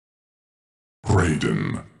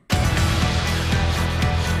Raiden.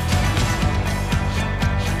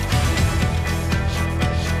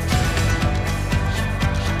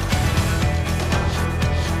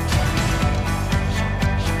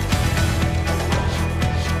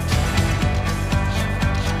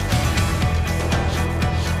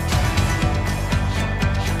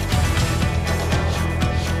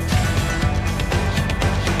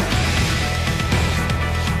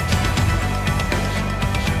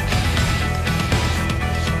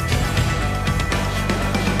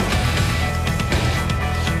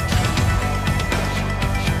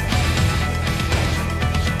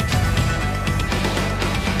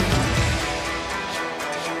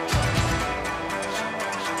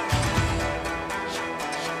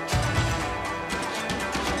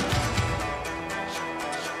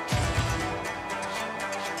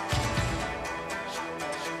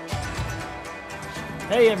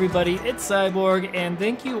 Hey everybody, it's Cyborg, and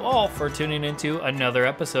thank you all for tuning into another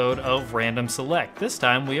episode of Random Select. This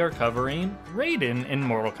time we are covering Raiden in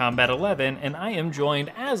Mortal Kombat 11, and I am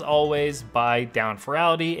joined, as always, by Down for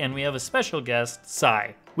Rowdy, and we have a special guest,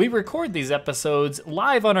 Cy. We record these episodes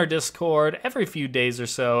live on our Discord every few days or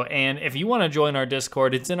so, and if you want to join our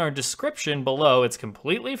Discord, it's in our description below. It's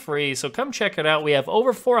completely free, so come check it out. We have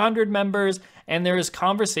over 400 members, and there is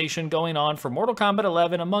conversation going on for Mortal Kombat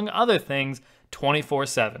 11, among other things,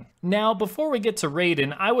 24/7. Now, before we get to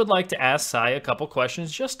Raiden, I would like to ask Cy a couple questions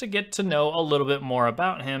just to get to know a little bit more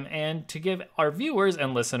about him and to give our viewers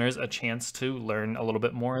and listeners a chance to learn a little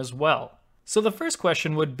bit more as well. So the first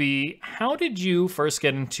question would be, how did you first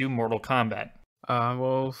get into Mortal Kombat?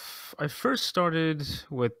 I first started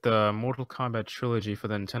with the Mortal Kombat trilogy for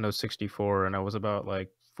the Nintendo 64, and I was about like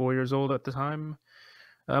 4 years old at the time.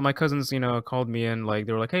 My cousins, called me in, like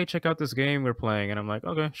they were like, "Hey, check out this game we're playing," and I'm like,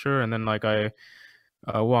 "Okay, sure." And then like I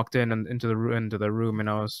walked in and into the room, and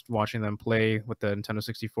I was watching them play with the Nintendo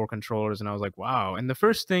 64 controllers, and I was like, "Wow!" And the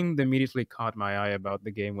first thing that immediately caught my eye about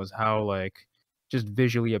the game was how like just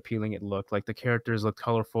visually appealing it looked. Like the characters looked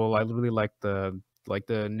colorful. I really liked the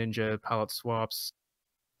ninja palette swaps.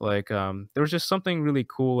 Like there was just something really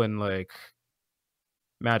cool and like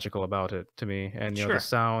magical about it to me, and the Sure.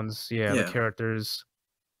 sounds, the Yeah. characters.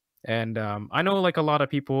 And I know like a lot of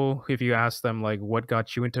people, if you ask them like what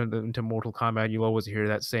got you into Mortal Kombat, you'll always hear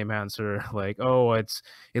that same answer, like, "Oh, it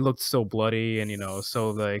looked so bloody," and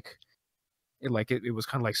so like it was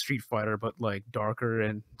kind of like Street Fighter, but like darker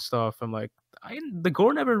and stuff. I'm like, the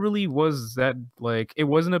gore never really was that, like, it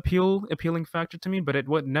was an appealing factor to me, but it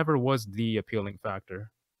never was the appealing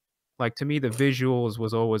factor. Like to me, the visuals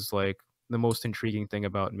was always like the most intriguing thing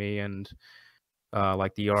about me, and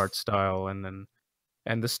like the art style,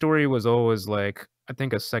 and the story was always like, I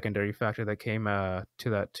think, a secondary factor that came to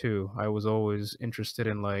that too. I was always interested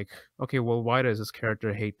in like, okay, well, why does this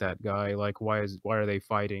character hate that guy? Like, why are they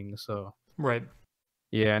fighting? So Right.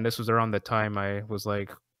 yeah, and this was around the time I was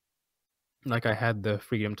like I had the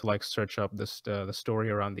freedom to like search up the story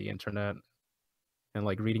around the internet and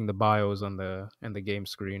like reading the bios on the game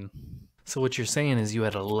screen. So what you're saying is you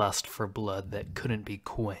had a lust for blood that couldn't be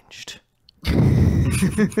quenched.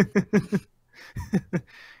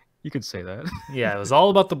 You could say that. Yeah, it was all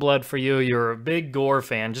about the blood for you. You're a big gore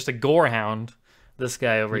fan, just a gore hound, this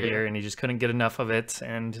guy over Yeah. here, and he just couldn't get enough of it,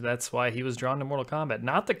 and that's why he was drawn to Mortal Kombat.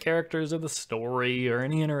 Not the characters or the story or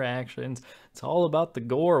any interactions. It's all about the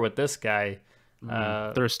gore with this guy.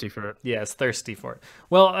 Thirsty for it. Yes, thirsty for it.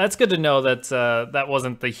 Well, that's good to know that that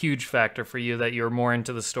wasn't the huge factor for you, that you were more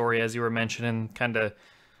into the story, as you were mentioning, kind of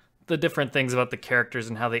the different things about the characters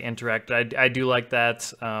and how they interact. I do like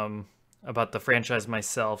that about the franchise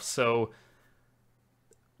myself. So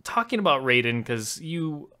talking about Raiden, because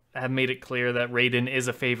you have made it clear that Raiden is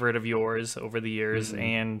a favorite of yours over the years,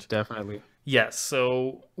 and Definitely. yes,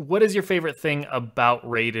 so what is your favorite thing about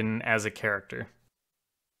Raiden as a character?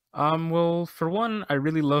 Well, for one, I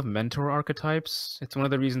really love mentor archetypes. It's one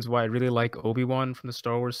of the reasons why I really like Obi-Wan from the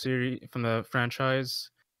Star Wars series, from the franchise.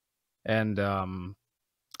 And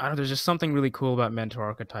I don't know, there's just something really cool about mentor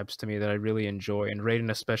archetypes to me that I really enjoy. And Raiden,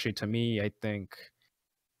 especially to me, I think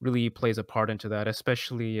really plays a part into that.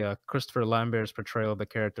 Especially Christopher Lambert's portrayal of the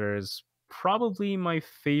character is probably my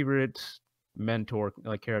favorite mentor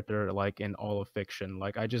like character like in all of fiction.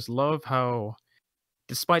 Like I just love how,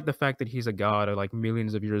 despite the fact that he's a god or like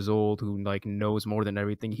millions of years old who like knows more than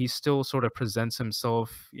everything, he still sort of presents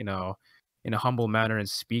himself, in a humble manner and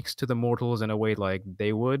speaks to the mortals in a way like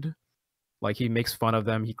they would. Like he makes fun of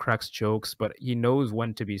them, he cracks jokes, but he knows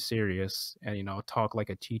when to be serious and talk like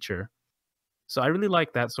a teacher. So I really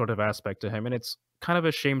like that sort of aspect to him, and it's kind of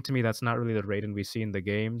a shame to me that's not really the Raiden we see in the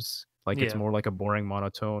games. Like, it's Yeah. more like a boring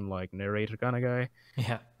monotone, like, narrator kinda guy.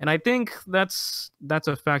 Yeah. And I think that's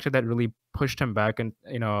a factor that really pushed him back and,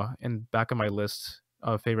 in back of my list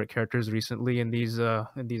of favorite characters recently in these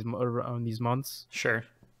months. Sure.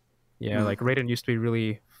 Yeah, Mm. like, Raiden used to be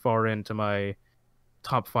really far into my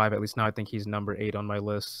top 5, at least now I think he's number 8 on my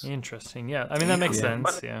list. Interesting. Yeah. I mean, that makes Damn. Yeah,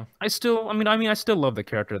 sense. but Yeah. I still love the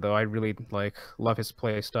character though. I really, love his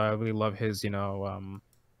play style. I really love his, the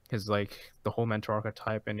whole mentor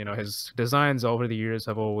archetype, and, his designs over the years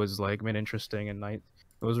have always, been interesting, and it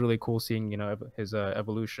was really cool seeing, his,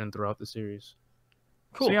 evolution throughout the series.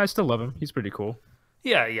 So, yeah, Cool. I still love him. He's pretty cool.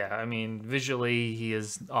 Yeah, yeah. I mean, visually, he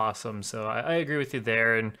is awesome. So I agree with you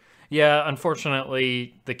there. And yeah,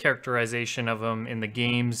 unfortunately, the characterization of him in the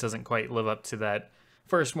games doesn't quite live up to that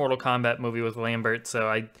first Mortal Kombat movie with Lambert. So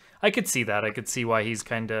I could see that. I could see why he's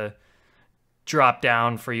kind of dropped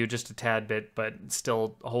down for you just a tad bit, but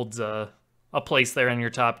still holds a place there in your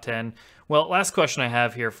top 10. Well, last question I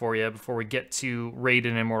have here for you before we get to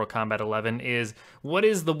Raiden in Mortal Kombat 11 is, what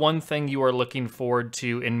is the one thing you are looking forward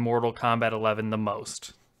to in Mortal Kombat 11 the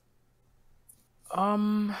most?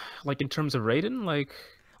 Like, in terms of Raiden,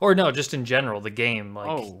 Or no, just in general, the game. Like,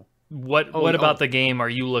 oh, what about the game are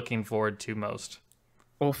you looking forward to most?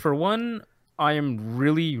 well, for one, I am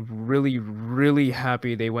really, really, really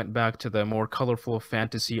happy they went back to the more colorful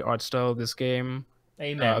fantasy art style of this game,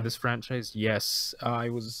 Amen. this franchise. Yes,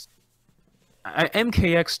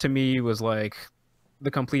 MKX to me was like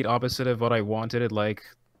the complete opposite of what I wanted. It like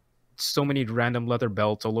so many random leather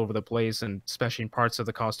belts all over the place, and especially in parts of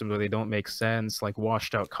the costume where they don't make sense, like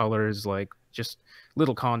washed out colors, like just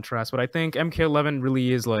little contrast. But I think MK11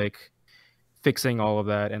 really is like fixing all of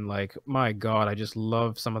that, and like, my god, I just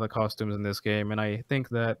love some of the costumes in this game, and I think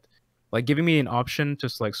that like giving me an option to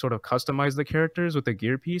like sort of customize the characters with the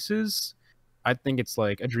gear pieces, I think it's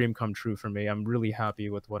like a dream come true for me. I'm really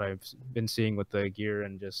happy with what I've been seeing with the gear,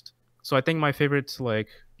 and just so I think my favorite, like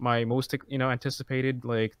my most anticipated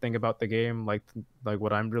like thing about the game, like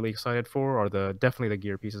what I'm really excited for are the definitely the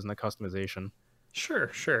gear pieces and the customization. Sure,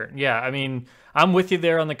 sure. Yeah, I mean, I'm with you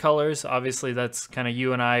there on the colors. Obviously, that's kind of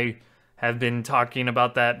you and I have been talking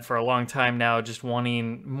about that for a long time now, just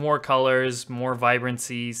wanting more colors, more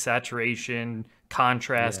vibrancy, saturation,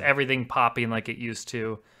 contrast, Yeah. everything popping like it used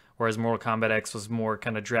to. Whereas Mortal Kombat X was more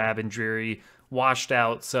kind of drab and dreary, washed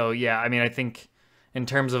out. So, yeah, I mean, I think in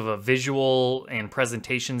terms of a visual and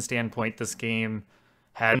presentation standpoint, this game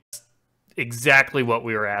had exactly what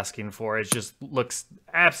we were asking for. It just looks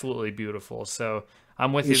absolutely beautiful. So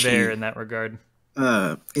I'm with you there in that regard.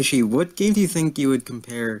 Ishi, what game do you think you would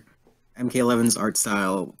compare MK11's art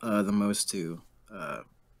style the most to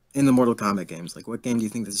in the Mortal Kombat games? Like, what game do you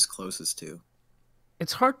think this is closest to?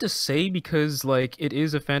 It's hard to say because like it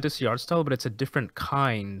is a fantasy art style, but it's a different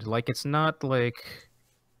kind. Like, it's not like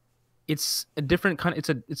it's a different kind.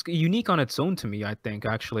 It's unique on its own to me. I think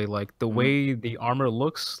actually, like the way the armor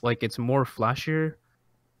looks, like it's more flashier,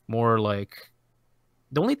 more like.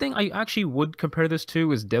 The only thing I actually would compare this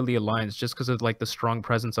to is Deadly Alliance, just because of like the strong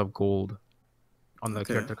presence of gold on the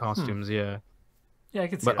Okay. character costumes. Yeah. Yeah, I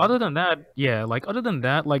could see But that. other than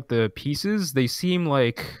that, like the pieces, they seem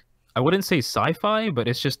like I wouldn't say sci-fi, but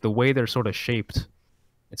it's just the way they're sort of shaped.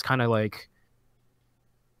 It's kind of like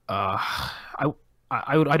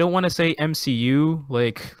I don't want to say MCU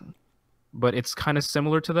like, but it's kind of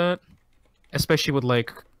similar to that, especially with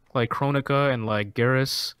like Chronica and like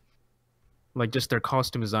Garrus, like just their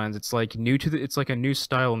costume designs. It's like it's like a new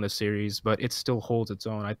style in the series, but it still holds its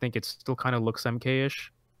own. I think it still kind of looks MK-ish.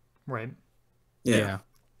 Right. Yeah.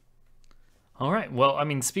 All right. Well, I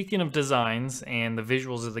mean, speaking of designs and the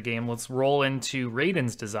visuals of the game, let's roll into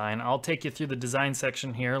Raiden's design. I'll take you through the design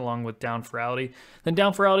section here along with Down for Rowdy. Then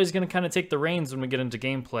Down for Rowdy is going to kind of take the reins when we get into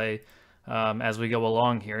gameplay as we go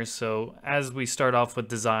along here. So as we start off with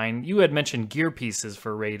design, you had mentioned gear pieces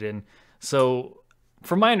for Raiden. So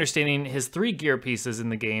from my understanding, his 3 gear pieces in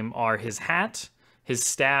the game are his hat, his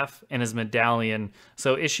staff, and his medallion.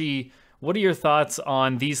 So Ishi, what are your thoughts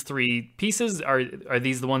on these 3 pieces? Are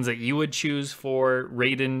these the ones that you would choose for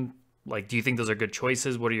Raiden? Like, do you think those are good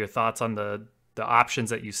choices? What are your thoughts on the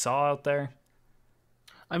options that you saw out there?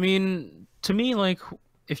 I mean, to me, like,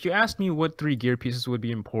 if you asked me what 3 gear pieces would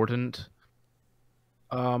be important,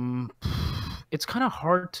 it's kind of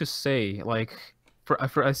hard to say, like, for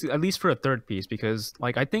at least for a 3rd piece, because,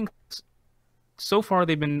 like, I think so far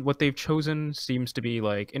what they've chosen seems to be,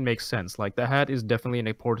 like, it makes sense. Like, the hat is definitely an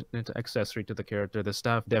important accessory to the character. The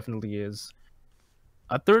staff definitely is.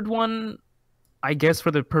 A 3rd one, I guess for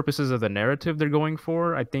the purposes of the narrative they're going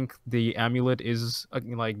for, I think the amulet is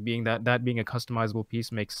like being that being a customizable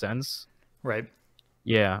piece makes sense. Right.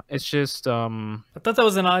 Yeah, it's just I thought that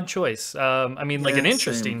was an odd choice. I mean, like an Yeah, same.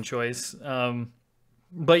 interesting choice.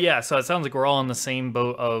 But yeah, so it sounds like we're all in the same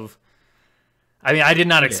boat of. I mean, I did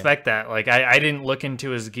not yeah. expect that. Like, I didn't look into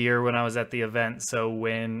his gear when I was at the event. So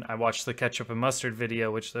when I watched the ketchup and mustard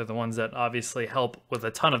video, which they're the ones that obviously help with a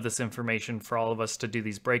ton of this information for all of us to do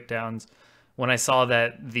these breakdowns, when I saw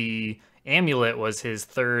that the amulet was his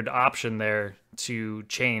third option there to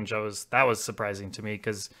change, that was surprising to me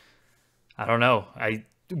because I don't know.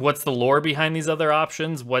 What's the lore behind these other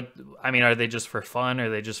options? I mean, are they just for fun? Are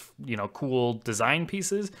they just, cool design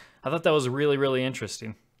pieces? I thought that was really, really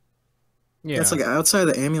interesting. Yeah, it's Yeah. like outside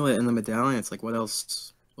of the amulet and the medallion, it's like what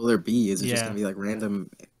else will there be? Is it just Yeah. gonna be like random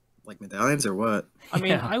like medallions or what? I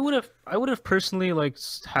mean, Yeah. I would have personally like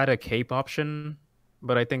had a cape option,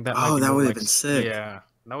 but I think that might Oh, be that more would have like been sick. yeah,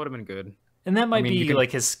 that would have been good. And that I might mean, you be can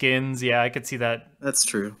like his skins. Yeah, I could see that That's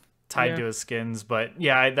true. tied yeah. to his skins. But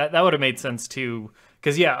yeah, that would have made sense too.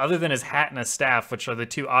 Because yeah, other than his hat and his staff, which are the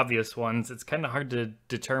two obvious ones, it's kind of hard to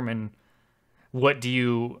determine what do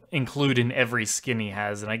you include in every skin he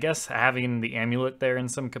has. And I guess having the amulet there in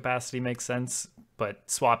some capacity makes sense, but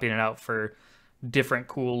swapping it out for different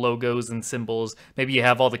cool logos and symbols. Maybe you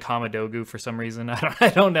have all the Kamadogu for some reason. I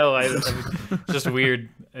don't know. Just weird.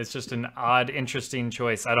 It's just an odd, interesting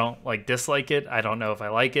choice. I don't like dislike it. I don't know if I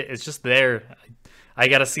like it. It's just there. I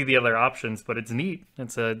got to see the other options, but it's neat.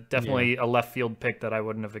 It's Yeah. definitely a left field pick that I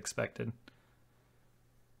wouldn't have expected.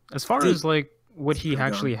 As far Did as like what he Sorry, go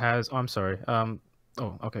on. actually has, oh, I'm sorry.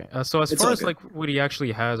 Oh, okay. So as It's far all as good. like what he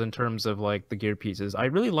actually has in terms of like the gear pieces, I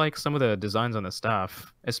really like some of the designs on the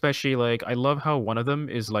staff. Especially like I love how one of them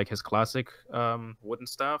is like his classic wooden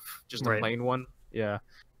staff, just a Right. plain one. Yeah.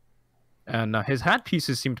 And his hat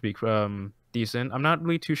pieces seem to be decent. I'm not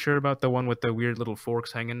really too sure about the one with the weird little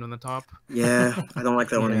forks hanging on the top. Yeah, I don't like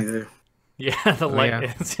that one Yeah. either. Yeah, the Oh light.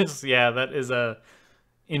 yeah. It's just yeah, that is a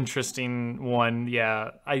interesting one.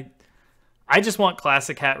 Yeah, I just want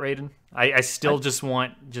classic hat Raiden. I I, still just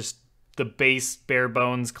want just the base bare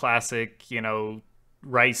bones classic,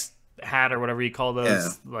 rice hat or whatever you call Yeah.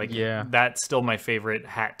 those. Like yeah. that's still my favorite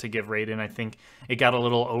hat to give Raiden. I think it got a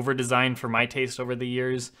little over designed for my taste over the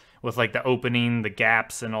years with like the opening, the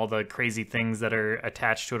gaps, and all the crazy things that are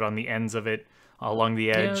attached to it on the ends of it along the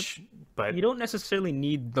Yeah. edge. But You don't necessarily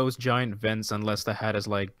need those giant vents unless the hat is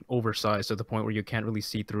like oversized to the point where you can't really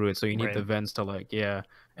see through it. So you need the right. vents to like yeah.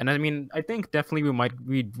 And I mean, I think definitely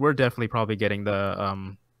we're definitely probably getting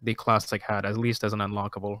the classic hat at least as an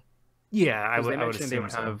unlockable Yeah, because they I would mentioned they assume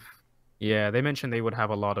would so. have yeah, they mentioned they would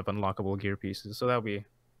have a lot of unlockable gear pieces. So that would be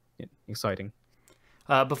exciting.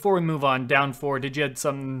 Before we move on, down four, did you had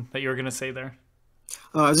something that you were gonna say there?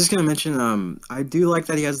 Oh, I was just gonna mention, I do like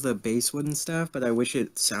that he has the base wooden staff, but I wish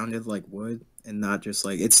it sounded like wood and not just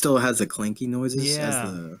like it still has the clanky noises as Yeah.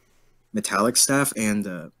 the metallic staff.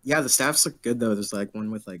 And yeah, the staffs look good though. There's like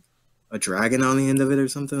one with like a dragon on the end of it or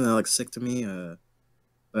something that looks sick to me.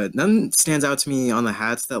 But none stands out to me on the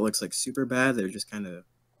hats that looks like super bad. They're just kind of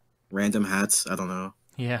random hats. I don't know.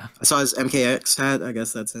 Yeah. I saw his MKX hat. I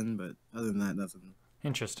guess that's in, but other than that, nothing.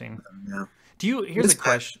 Interesting. No. Here's His a hat.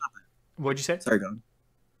 question. What'd you say? Sorry, go on.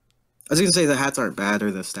 I was gonna say the hats aren't bad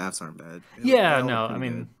or the staffs aren't bad. They Yeah, all look no, I pretty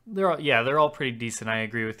mean good. they're all pretty decent. I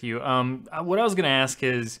agree with you. What I was gonna ask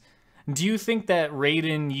is, do you think that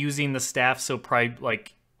Raiden using the staff so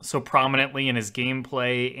prominently in his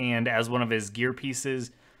gameplay and as one of his gear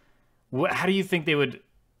pieces, how do you think they would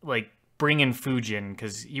like bring in Fujin?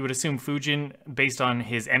 Because you would assume Fujin, based on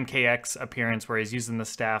his MKX appearance, where he's using the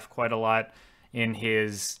staff quite a lot in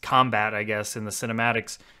his combat, I guess, in the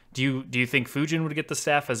cinematics. Do you think Fujin would get the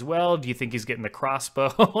staff as well? Do you think he's getting the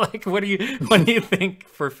crossbow? Like, what do you think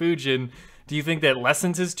for Fujin? Do you think that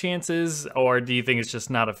lessens his chances, or do you think it's just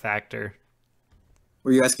not a factor?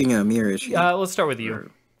 Were you asking a mirror issue? Let's start with you.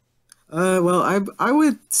 Or well, I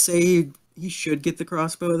would say he should get the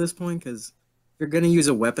crossbow at this point because if you're gonna use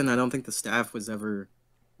a weapon, I don't think the staff was ever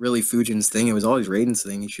really Fujin's thing. It was always Raiden's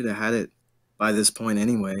thing. He should have had it by this point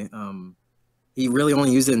anyway. He really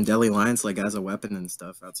only used it in Deadly Alliance like as a weapon and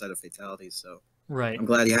stuff outside of fatalities. So Right. I'm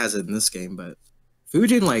glad he has it in this game. But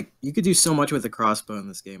Fujin, like you could do so much with a crossbow in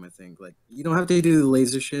this game. I think like you don't have to do the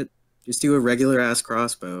laser shit. Just do a regular ass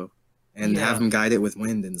crossbow and have Yeah. him guide it with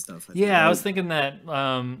wind and stuff. I think Yeah, that I was would. thinking that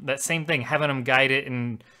that same thing, having him guide it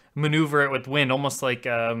and maneuver it with wind, almost like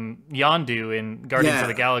Yondu in Guardians of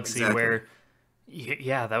the Yeah, Galaxy, exactly. where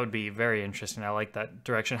yeah, that would be very interesting. I like that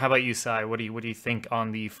direction. How about you, Sai? What do you think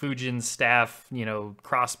on the Fujin staff?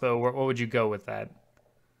 Crossbow. What would you go with that?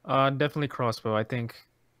 Definitely crossbow. I think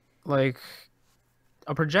like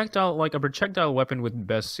a projectile weapon would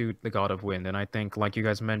best suit the God of Wind, and I think, like you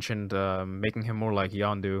guys mentioned, making him more like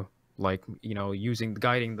Yandu, like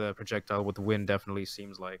guiding the projectile with wind definitely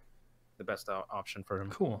seems like the best option for him.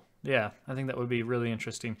 Cool. Yeah, I think that would be really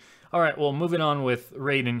interesting. All right, well, moving on with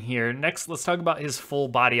Raiden here. Next, let's talk about his full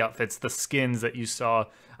body outfits, the skins that you saw.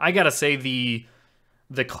 I gotta say the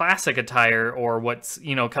classic attire, or what's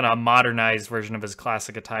kind of a modernized version of his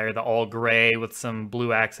classic attire, the all gray with some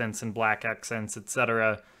blue accents and black accents,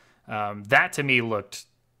 etc. That to me looked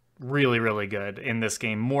really, really good in this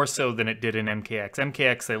game, more so than it did in MKX.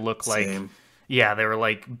 MKX, they look like, yeah, they were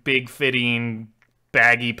like big fitting,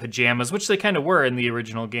 baggy pajamas, which they kind of were in the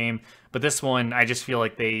original game. But this one, I just feel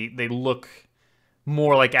like they look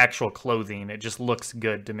more like actual clothing. It just looks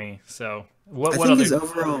good to me. So what other his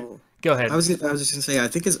overall? Go ahead. I was just gonna say, I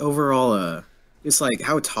think his overall, just like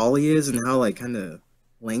how tall he is and how like kind of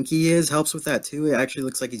lanky he is helps with that too. It actually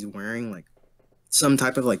looks like he's wearing like some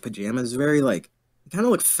type of like pajamas. Very like, he kind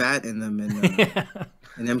of look fat in them in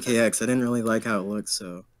in MKX. I didn't really like how it looked.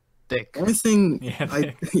 So Thick. only thing, Yeah,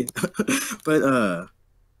 but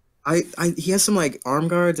he has some like arm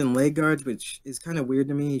guards and leg guards, which is kind of weird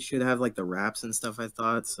to me. He should have like the wraps and stuff, I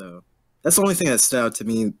thought. So that's the only thing that stood out to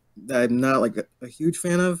me that I'm not like a huge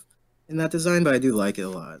fan of in that design, but I do like it a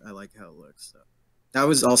lot. I like how it looks. So that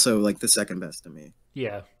was also like the second best to me.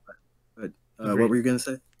 yeah. But what were you gonna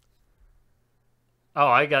say? Oh,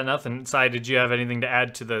 I got nothing. Sai, did you have anything to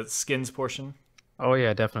add to the skins portion? Oh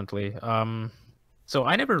yeah, definitely. So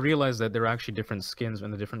I never realized that there are actually different skins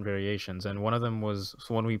and the different variations, and one of them was,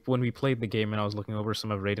 so when we played the game and I was looking over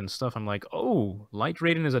some of Raiden's stuff, I'm like, oh, Light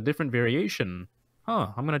Raiden is a different variation. Huh,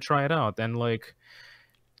 I'm gonna try it out. And like,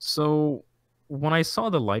 so when I saw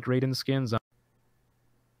the Light Raiden skins,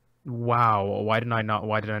 wow, why did I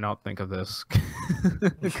not think of this?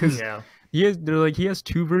 Because Yeah. he has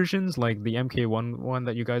two versions, like the MK1 one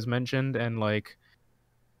that you guys mentioned, and like,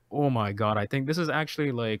 oh my god, I think this is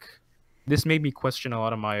actually like, this made me question a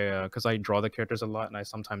lot of my, because I draw the characters a lot and I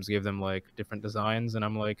sometimes give them like different designs, and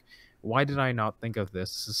I'm like, why did I not think of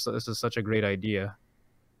this? This is such a great idea.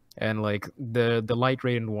 And like the Light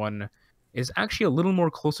Raiden one is actually a little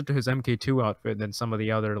more closer to his MK2 outfit than some of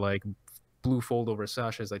the other like blue fold over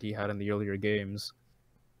sashes that he had in the earlier games.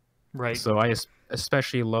 Right. So I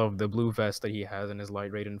especially love the blue vest that he has in his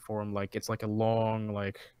Light Raiden form. Like, it's like a long,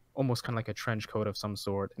 like almost kind of like a trench coat of some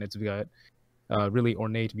sort, and it's got really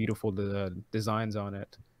ornate, beautiful designs on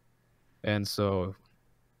it. And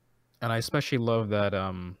I especially love that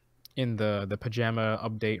in the pajama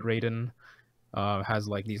update, Raiden has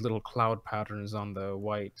like these little cloud patterns on the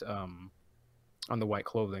white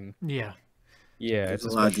clothing. Yeah. Yeah, There's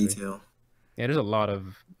it's a lot of detail. Yeah, there's a lot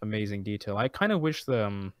of amazing detail. I kind of wish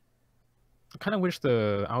the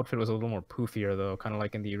outfit was a little more poofier though, kind of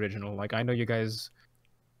like in the original. Like, I know you guys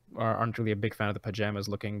aren't really a big fan of the pajamas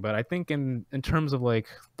looking, but I think in terms of like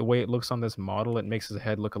the way it looks on this model, it makes his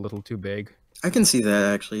head look a little too big. I can see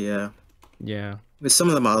that actually. Yeah. Yeah. With some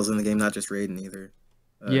of the models in the game, not just Raiden either.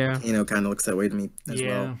 Yeah. Kano kind of looks that way to me as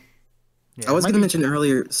well. Yeah. I was going to mention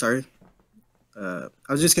earlier. Sorry. I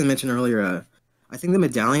was just going to mention earlier. I think the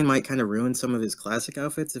medallion might kind of ruin some of his classic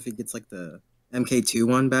outfits if he gets like the MK2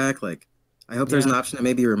 one back. Like, I hope there's an option to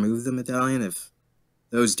maybe remove the medallion if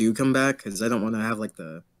those do come back, because I don't want to have like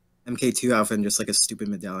the MK2 outfit and just like a stupid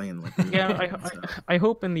medallion. Like, yeah, I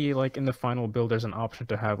hope in the final build there's an option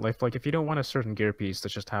to have like if you don't want a certain gear piece, to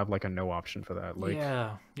just have like a no option for that. Like,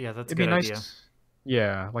 yeah, that's a it'd good be nice. idea.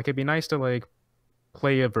 Yeah, like it'd be nice to like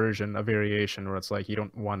play a variation where it's like you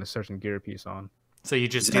don't want a certain gear piece on. So you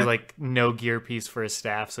just do like no gear piece for his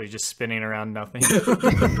staff, so he's just spinning around nothing.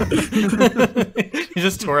 He's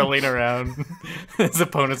just twirling around. His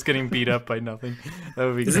opponent's getting beat up by nothing. That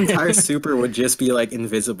would be his great. entire super would just be like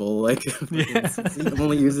invisible. Like, he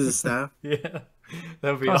only uses his staff. Yeah,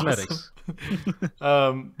 that would be Cosmetics.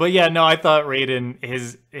 Awesome. But yeah, no, I thought Raiden,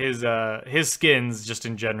 his skins just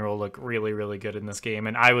in general look really, really good in this game,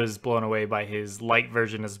 and I was blown away by his light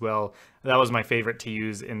version as well. That was my favorite to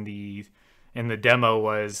use in the demo.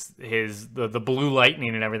 Was the blue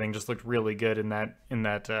lightning and everything just looked really good in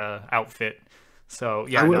that outfit. So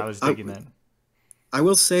yeah, I was digging that. I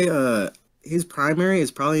will say his primary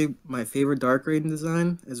is probably my favorite Dark Raiden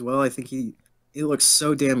design as well. I think it looks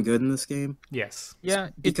so damn good in this game. Yes. Yeah,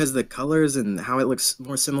 because the colors and how it looks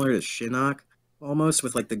more similar to Shinnok almost,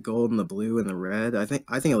 with like the gold and the blue and the red. I think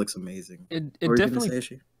it looks amazing. It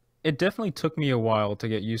definitely took me a while to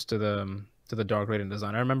get used to the Dark Raiden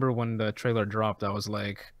design. I remember when the trailer dropped, I was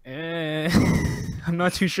like, I'm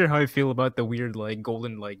not too sure how I feel about the weird like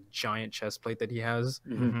golden like giant chest plate that he has.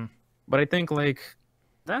 Mm-hmm. But I think like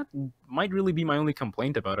that might really be my only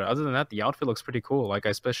complaint about it. Other than that, the outfit looks pretty cool. Like,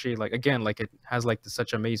 especially like again, like it has like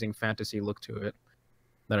such amazing fantasy look to it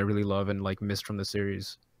that I really love and like missed from the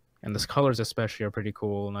series. And the colors especially are pretty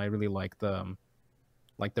cool, and I really like the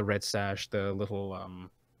red sash, the little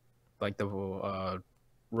like the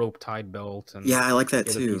rope tied belt, and Yeah, I like that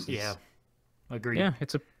the other too. pieces. Yeah, agreed. Yeah,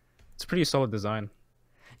 it's a pretty solid design.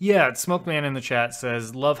 Yeah, Smoke Man in the chat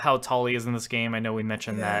says, love how tall he is in this game. I know we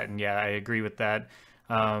mentioned Yeah. that, and yeah, I agree with that.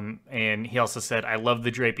 And he also said, I love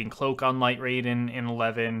the draping cloak on Light Raiden in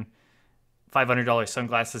 11. $500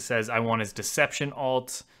 Sunglasses says, I want his Deception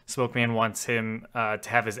alt. Smoke Man wants him to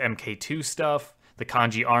have his MK2 stuff, the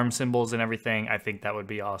kanji arm symbols and everything. I think that would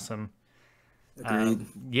be awesome. Agreed.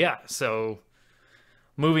 Yeah, so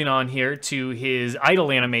moving on here to his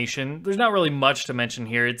idle animation. There's not really much to mention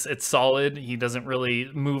here. It's solid. He doesn't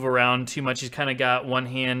really move around too much. He's kind of got one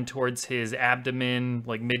hand towards his abdomen,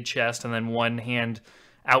 like mid-chest, and then one hand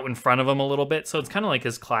out in front of him a little bit. So it's kind of like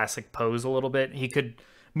his classic pose a little bit. He could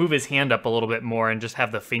move his hand up a little bit more and just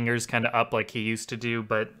have the fingers kind of up like he used to do.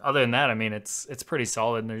 But other than that, I mean, it's pretty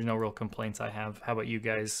solid, and there's no real complaints I have. How about you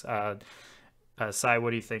guys? Sai,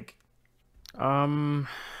 what do you think?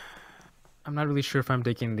 I'm not really sure if I'm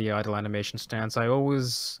taking the idle animation stance. I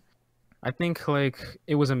think like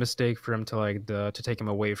it was a mistake for him to like to take him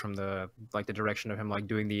away from the like the direction of him like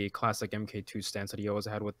doing the classic MK2 stance that he always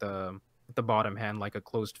had with the bottom hand, like a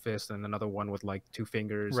closed fist, and another one with like two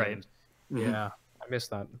fingers. Right. And, yeah, I missed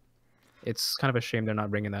that. It's kind of a shame they're not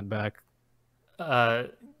bringing that back.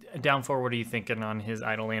 Down for, what are you thinking on his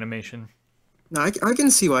idle animation? No, I can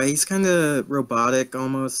see why. He's kind of robotic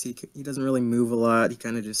almost. He doesn't really move a lot. He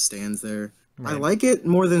kind of just stands there. I Right. like it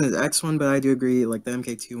more than his X one, but I do agree. Like the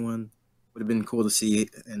MK2 one would have been cool to see,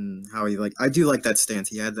 and how he like. I do like that stance.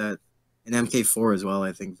 He had that in MK4 as well.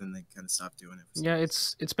 I think then they kind of stopped doing it. Yeah,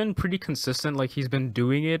 it's been pretty consistent. Like he's been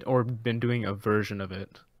doing it or been doing a version of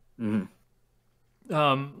it. Mm-hmm.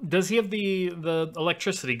 Does he have the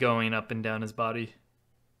electricity going up and down his body?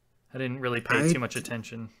 I didn't really pay too much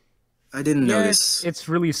attention. I didn't Yeah, notice. it's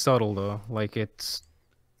really subtle though. Like it's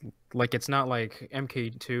not like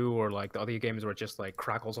MK2 or like the other games where it just like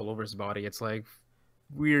crackles all over his body. It's like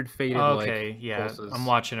weird faded Okay, like yeah, pulses. I'm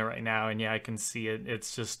watching it right now, and yeah, I can see it.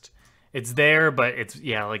 It's just, it's there, but it's,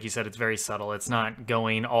 yeah, like you said, it's very subtle. It's not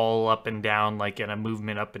going all up and down like in a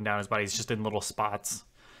movement up and down his body. It's just in little spots.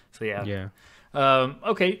 So yeah. Yeah.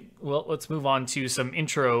 Okay, well, let's move on to some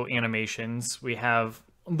intro animations. We have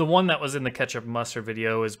the one that was in the Ketchup Mustard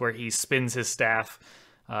video is where he spins his staff,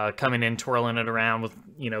 coming in, twirling it around with,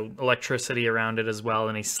 electricity around it as well,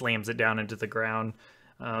 and he slams it down into the ground.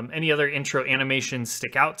 Any other intro animations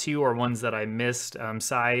stick out to you, or ones that I missed?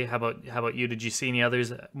 Sai, how about you? Did you see any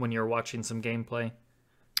others when you were watching some gameplay?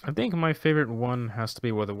 I think my favorite one has to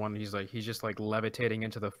be where the one he's just like levitating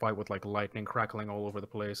into the fight with like lightning crackling all over the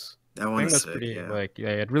place. That I one think is that's sick. pretty Yeah. like yeah,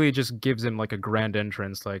 it really just gives him like a grand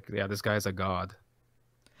entrance. Like yeah, this guy's a god.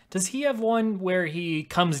 Does he have one where he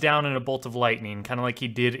comes down in a bolt of lightning, kind of like he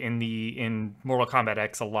did in Mortal Kombat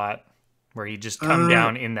X a lot, where he just come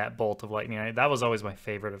down in that bolt of lightning? That was always my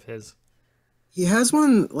favorite of his. He has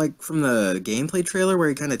one like from the gameplay trailer where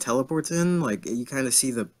he kind of teleports in. Like you kind of see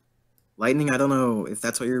the lightning. I don't know if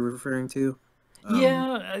that's what you're referring to.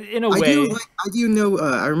 Yeah, in a I way. I do know.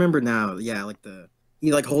 I remember now. Yeah, like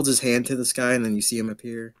he like holds his hand to the sky and then you see him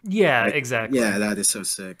appear. Yeah, Like, exactly. yeah, that is so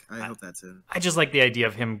sick. I hope that's in. I just like the idea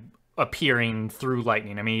of him appearing through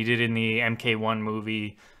lightning. I mean, he did in the MK1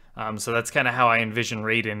 movie. So that's kind of how I envision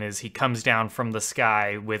Raiden, is he comes down from the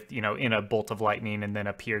sky with, in a bolt of lightning and then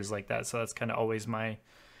appears like that. So that's kind of always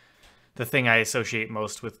the thing I associate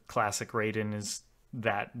most with classic Raiden is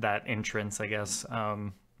that entrance, I guess.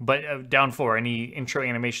 But down for, any intro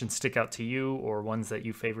animations stick out to you, or ones that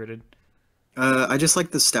you favorited? I just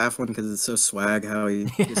like the staff one because it's so swag how he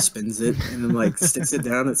just spins it and then like sticks it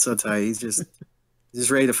down. It's so tight. He's just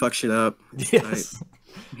ready to fuck shit up. It's Yes.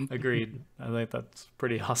 Agreed. I think that's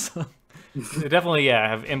pretty awesome. They definitely, yeah,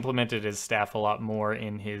 have implemented his staff a lot more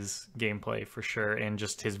in his gameplay for sure, and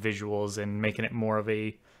just his visuals, and making it more of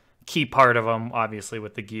a key part of him, obviously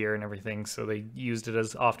with the gear and everything. So they used it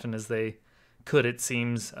as often as they could, it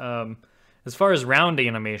seems. As far as round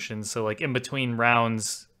animations, so like in between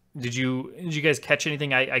rounds, did you guys catch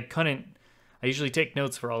anything? I couldn't. I usually take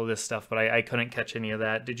notes for all of this stuff, but I couldn't catch any of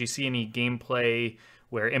that. Did you see any gameplay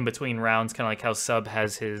where in between rounds, kind of like how Sub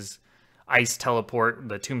has his ice teleport,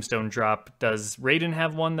 the tombstone drop? Does Raiden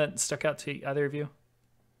have one that stuck out to either of you?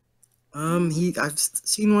 I've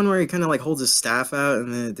seen one where he kind of like holds his staff out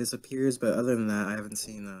and then it disappears, but other than that, I haven't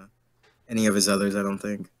seen any of his others. I don't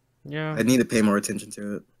think. Yeah. I need to pay more attention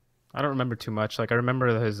to it. I don't remember too much. Like I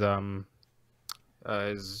remember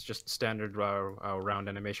is just standard round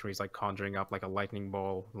animation where he's like conjuring up like a lightning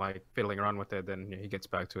ball, like fiddling around with it. Then he gets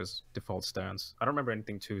back to his default stance. I don't remember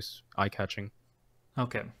anything too eye-catching.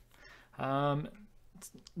 Okay. Um,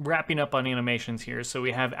 Wrapping up on animations here. So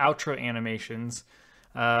we have outro animations.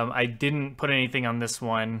 I didn't put anything on this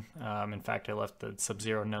one. In fact, I left the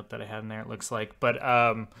Sub-Zero note that I had in there, it looks like. But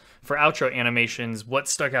for outro animations, what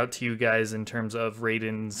stuck out to you guys in terms of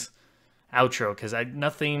Raiden's outro? Because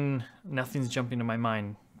nothing's jumping to my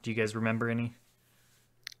mind. Do you guys remember any?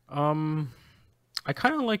 I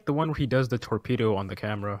kind of like the one where he does the torpedo on the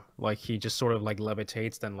camera. Like he just sort of like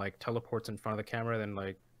levitates, then like teleports in front of the camera, then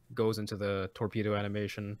like goes into the torpedo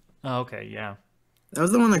animation. Oh, okay, yeah. That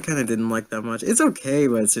was the one I kind of didn't like that much. It's okay,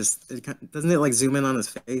 but it's just doesn't it like zoom in on his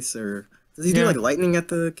face, or does he do like lightning at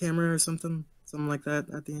the camera or something like that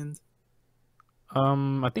at the end?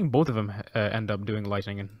 I think both of them end up doing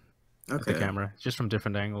lightning at the Okay. camera, just from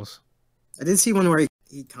different angles. I did see one where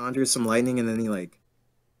he conjures some lightning and then he like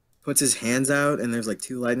puts his hands out and there's like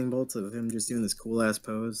 2 lightning bolts of him just doing this cool ass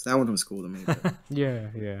pose. That one was cool to me. But Yeah.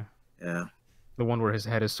 yeah. The one where his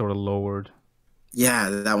head is sort of lowered. Yeah,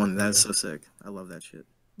 that one. That's so sick. I love that shit.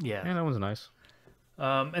 Yeah. Yeah, that one's nice.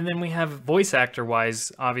 And then we have voice actor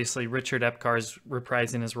wise, obviously Richard Epcar's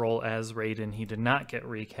reprising his role as Raiden. He did not get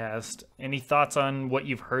recast. Any thoughts on what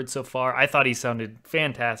you've heard so far? I thought he sounded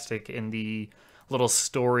fantastic in the little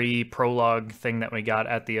story prologue thing that we got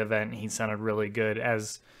at the event. He sounded really good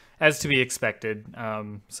as to be expected.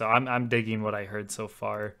 So I'm digging what I heard so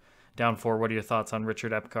far. Down 4, what are your thoughts on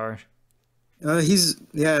Richard Epcar?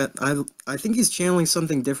 I think he's channeling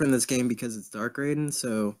something different in this game because it's Dark Raiden,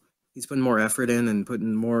 so he's putting more effort in and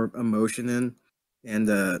putting more emotion in.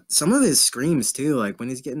 And some of his screams too, like when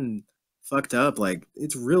he's getting fucked up, like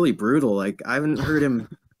it's really brutal. Like I haven't heard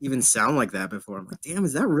him even sound like that before. I'm like, damn,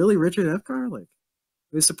 is that really Richard Epcar? Like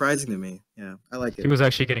it was surprising to me. Yeah, I like it. He was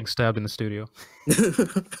actually getting stabbed in the studio.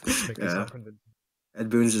 Yeah.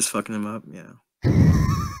 Ed Boon's just fucking him up. Yeah.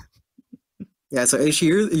 Yeah, so Aishi,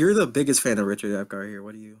 you're the biggest fan of Richard Epcar here.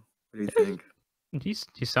 What do you think? He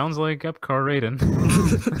sounds like Epcar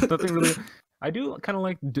Raiden. Nothing really. I do kind of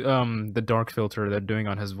like the dark filter they're doing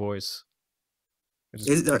on his voice.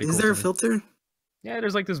 Is there a filter? Yeah,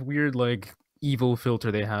 there's like this weird like evil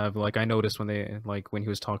filter they have. Like I noticed when he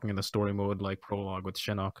was talking in the story mode like prologue with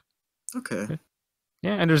Shinnok. Okay.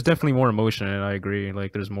 Yeah, and there's definitely more emotion in it. I agree.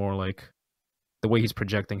 Like there's more like the way he's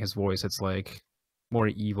projecting his voice. It's like more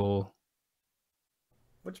evil.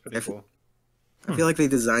 Which is pretty cool. I feel like they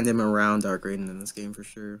designed him around Dark Raiden in this game for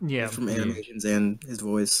sure. Yeah. From animations and his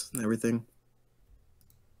voice and everything.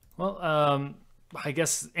 Well, I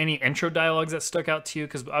guess any intro dialogues that stuck out to you?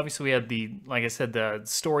 Because obviously we had like I said, the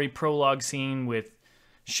story prologue scene with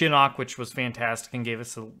Shinnok, which was fantastic and gave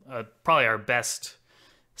us probably our best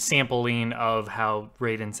sampling of how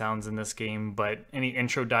Raiden sounds in this game. But any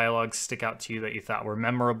intro dialogues stick out to you that you thought were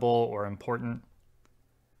memorable or important?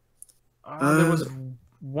 There was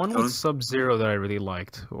one with Sub-Zero that I really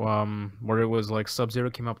liked, where it was like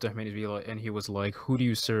Sub-Zero came up to him and he was like, "Who do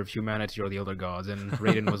you serve, humanity or the other gods?" And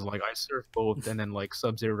Raiden was like, "I serve both." And then like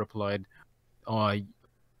Sub-Zero replied,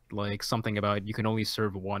 like something about you can only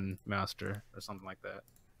serve one master or something like that,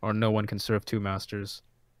 or no one can serve 2 masters.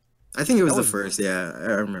 I think it was the first. Yeah,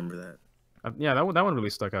 I remember that. Yeah, that one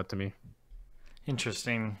really stuck out to me.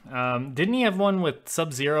 Interesting. Didn't he have one with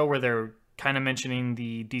Sub-Zero where they're kind of mentioning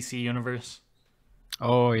the DC universe?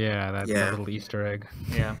 Oh yeah, that little Easter egg.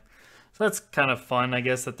 Yeah. So that's kind of fun, I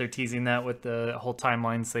guess, that they're teasing that with the whole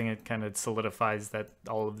timelines thing. It kind of solidifies that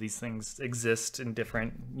all of these things exist in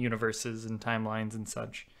different universes and timelines and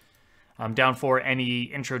such. Down 4, any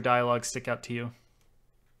intro dialogue stick out to you?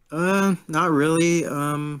 Not really.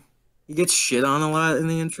 He gets shit on a lot in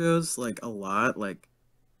the intros, like a lot. Like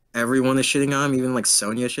everyone is shitting on him, even like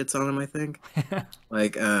Sonya shits on him, I think.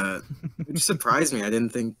 Like, which surprised me. I didn't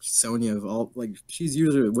think Sonya she's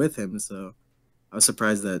usually with him, so I was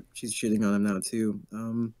surprised that she's shitting on him now too.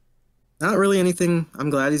 Not really anything. I'm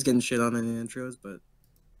glad he's getting shit on in the intros, but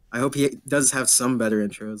I hope he does have some better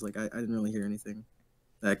intros. Like I didn't really hear anything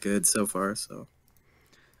that good so far, so.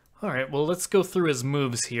 All right, well, let's go through his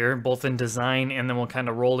moves here, both in design, and then we'll kind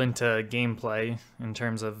of roll into gameplay in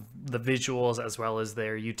terms of the visuals as well as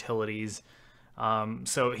their utilities.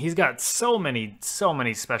 So he's got so many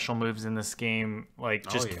special moves in this game. Like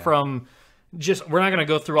we're not going to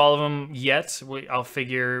go through all of them yet. I'll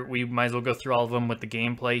figure we might as well go through all of them with the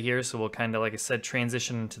gameplay here. So we'll kind of, like I said,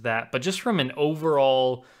 transition into that. But just from an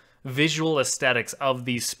overall visual aesthetics of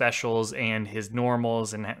these specials and his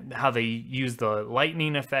normals and how they use the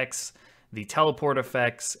lightning effects, the teleport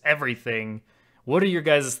effects, everything. What are your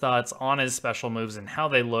guys' thoughts on his special moves and how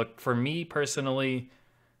they look? For me personally,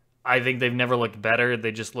 I think they've never looked better.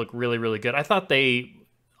 They just look really, really good. I thought they,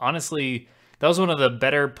 honestly, that was one of the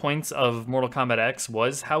better points of Mortal Kombat X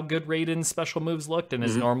was how good Raiden's special moves looked and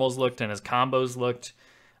his Hmm. normals looked and his combos looked.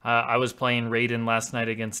 I was playing Raiden last night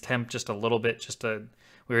against Temp just a little bit,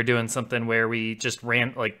 we were doing something where we just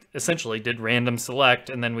essentially did random select,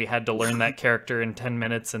 and then we had to learn that character in 10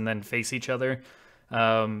 minutes and then face each other,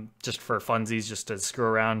 just for funsies, just to screw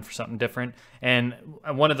around for something different. And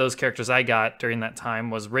one of those characters I got during that time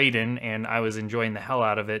was Raiden, and I was enjoying the hell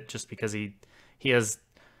out of it just because he has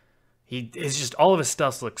he is just all of his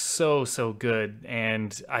stuff looks so good,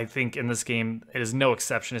 and I think in this game it is no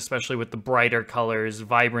exception, especially with the brighter colors,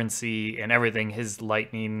 vibrancy, and everything. His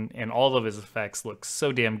lightning and all of his effects look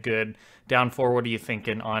so damn good. Down for, what are you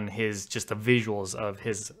thinking on his just the visuals of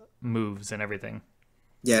his moves and everything?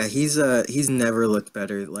 Yeah, he's never looked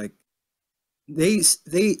better. Like they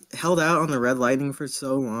held out on the red lightning for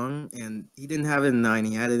so long, and he didn't have it in 9.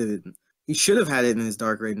 He had it in, he should have had it in his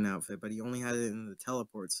Dark Raiden outfit, but he only had it in the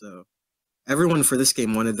teleport. So everyone for this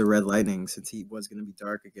game wanted the red lightning since he was going to be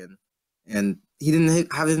dark again, and he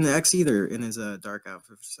didn't have it in the X either in his dark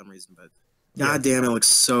outfit for some reason. But Yeah, god damn, it looks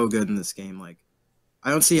so good in this game. Like I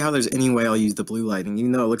don't see how there's any way I'll use the blue lightning,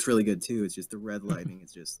 even though it looks really good too. It's just the red lightning.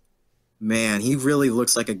 It's just, man, he really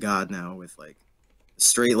looks like a god now with like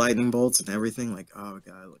straight lightning bolts and everything. Like, oh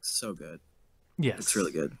god, it looks so good. It's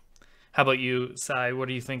really yes. good. How about you, Sai? What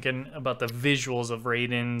are you thinking about the visuals of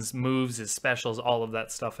Raiden's moves, his specials, all of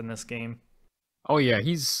that stuff in this game? Oh yeah,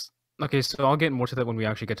 he's okay. So I'll get more to that when we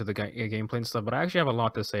actually get to the gameplay and stuff. But I actually have a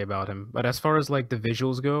lot to say about him. But as far as like the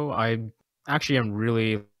visuals go, I actually am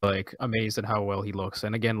really like amazed at how well he looks.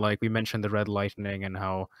 And again, like we mentioned, the red lightning and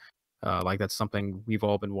how like that's something we've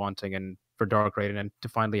all been wanting, and for Dark Raiden, and to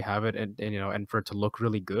finally have it, and you know, and for it to look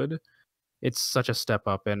really good, it's such a step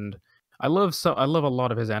up. And I love a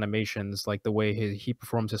lot of his animations, like the way he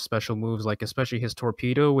performs his special moves, like especially his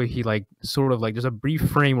torpedo, where he like sort of like there's a brief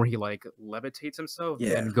frame where he like levitates himself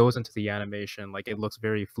Yeah. and goes into the animation. Like it looks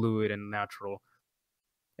very fluid and natural.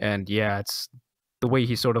 And yeah, it's the way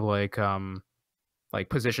he sort of like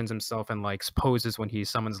positions himself and like poses when he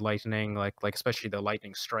summons lightning, like especially the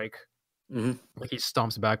lightning strike. Hmm. Like he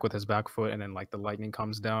stomps back with his back foot and then like the lightning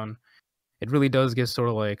comes down. It really does get sort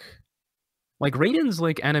of like Raiden's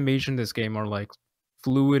like animation in this game are like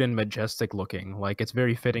fluid and majestic looking. Like it's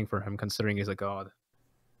very fitting for him considering he's a god.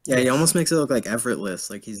 Yeah, he Yes. almost makes it look like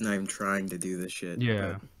effortless, like he's not even trying to do this shit. But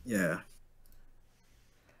Yeah. yeah.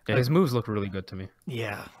 Yeah, his moves look really good to me.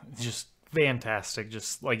 Yeah, just fantastic.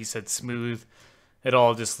 Just like you said, smooth. It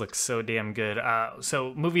all just looks so damn good.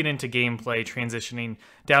 So moving into gameplay, transitioning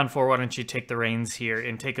down for, why don't you take the reins here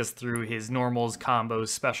and take us through his normals, combos,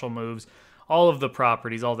 special moves, all of the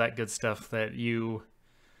properties, all that good stuff that you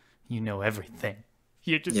know everything.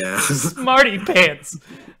 You're just Yeah. smarty pants.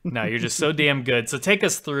 No, you're just so damn good. So take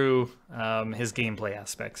us through his gameplay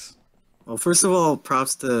aspects. Well, first of all,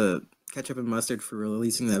 props to Ketchup and Mustard for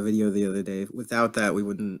releasing that video the other day. Without that, we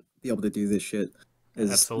wouldn't be able to do this shit. Because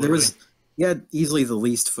there Absolutely. was, he had easily the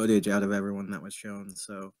least footage out of everyone that was shown.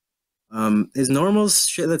 So, his normals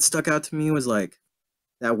shit that stuck out to me was like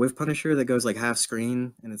that whiff punisher that goes like half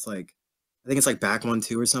screen, and it's like, I think it's like back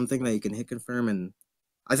 1-2 or something that you can hit confirm, and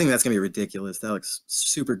I think that's gonna be ridiculous. That looks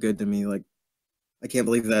super good to me. Like, I can't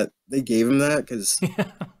believe that they gave him that because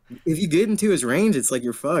if you get into his range, it's like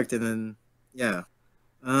you're fucked. And then, yeah.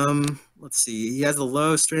 Let's see. He has the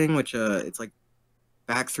low string, which it's like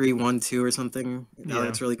back 3-1-2 or something. That Yeah.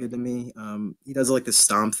 looks really good to me. He does like the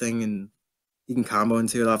stomp thing, and he can combo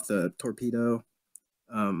into it off the torpedo.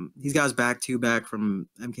 He's got his back 2 back from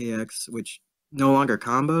MKX, which no longer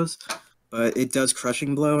combos, but it does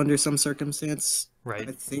crushing blow under some circumstance, Right.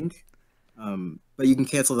 I think. But you can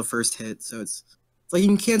cancel the first hit, so it's like you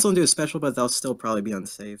can cancel into a special, but they'll still probably be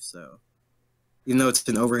unsafe. So even though it's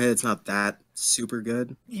an overhit, it's not that super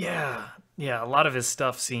good. Yeah, yeah. A lot of his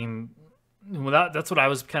stuff seem. Well, that's what I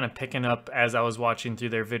was kind of picking up as I was watching through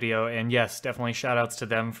their video. And yes, definitely shout outs to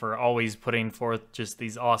them for always putting forth just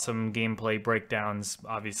these awesome gameplay breakdowns.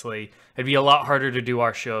 Obviously, it'd be a lot harder to do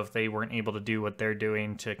our show if they weren't able to do what they're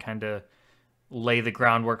doing to kind of lay the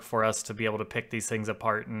groundwork for us to be able to pick these things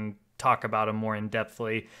apart and talk about them more in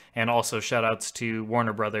depthly. And also shout outs to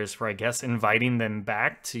Warner Brothers for, I guess, inviting them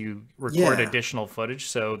back to record Yeah, additional footage.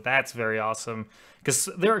 So that's very awesome because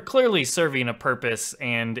they're clearly serving a purpose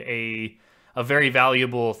and a very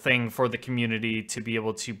valuable thing for the community to be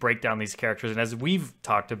able to break down these characters. And as we've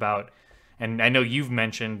talked about, and I know you've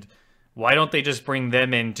mentioned, why don't they just bring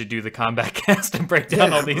them in to do the combat cast and break down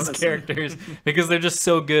yeah, all these honestly. characters, because they're just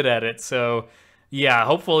so good at it. So Yeah,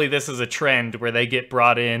 hopefully this is a trend where they get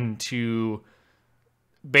brought in to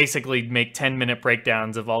basically make 10-minute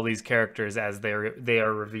breakdowns of all these characters as they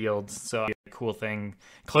are revealed. So a cool thing.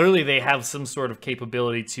 Clearly they have some sort of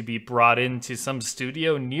capability to be brought into some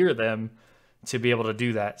studio near them to be able to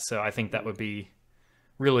do that. So I think that would be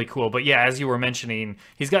really cool. But yeah, as you were mentioning,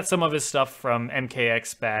 he's got some of his stuff from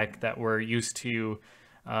MKX back that we're used to.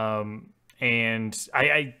 And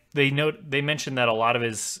they mentioned that a lot of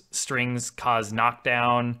his strings cause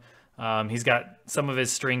knockdown. He's got some of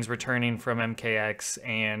his strings returning from MKX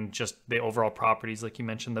and just the overall properties, like you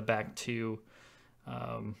mentioned, the back two.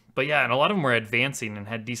 But yeah, and a lot of them were advancing and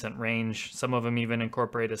had decent range. Some of them even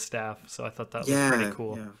incorporate his staff. So I thought that was pretty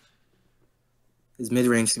cool. Yeah. His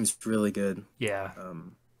mid-range seems really good. Yeah.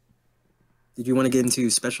 Did you want to get into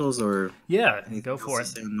specials or go for it.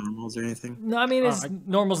 Normals or anything? No, I mean his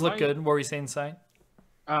normals look good. What were you saying, Si?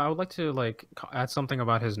 I would like to add something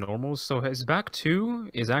about his normals. So his back two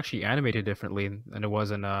is actually animated differently than it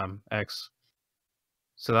was in X.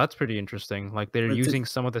 So that's pretty interesting. Like they're using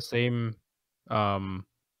some of the same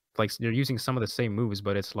they're using some of the same moves,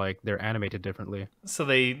 but it's like they're animated differently. So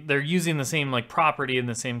they're using the same like property and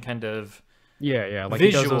the same kind of like visual,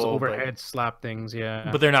 he does those overhead slap things,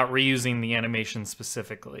 but they're not reusing the animation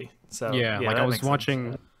specifically. So like I was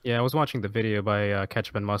watching I was watching the video by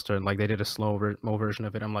Ketchup and Mustard, and like they did a slow version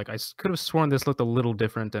of it. I'm like, I could have sworn this looked a little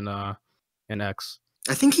different in X.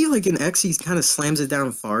 I think he in X he kind of slams it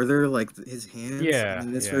down farther, like his hands. Yeah. And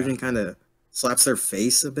in this version kind of slaps their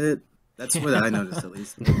face a bit. That's what I noticed at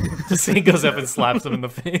least. Just he goes up and slaps him in the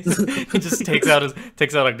face. He just takes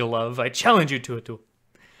out a glove. I challenge you to a duel.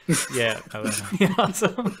 Yeah, that was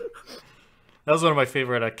awesome. That was one of my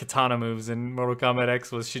favorite katana moves in Mortal Kombat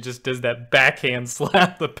X. Was she just does that backhand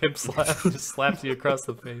slap, the pimp slap, just slaps you across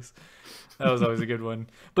the face. That was always a good one.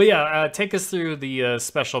 But yeah, take us through the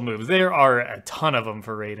special moves. There are a ton of them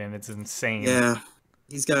for Raiden. It's insane. Yeah,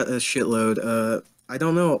 he's got a shitload. I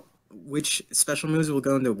don't know which special moves will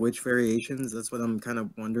go into which variations. That's what I'm kind of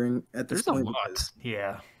wondering at this point. There's a lot.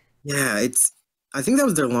 Yeah. Yeah, I think that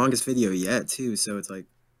was their longest video yet too. So it's like,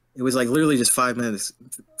 it was like literally just 5 minutes.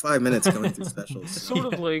 5 minutes going through specials.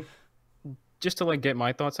 Sort of like, just to get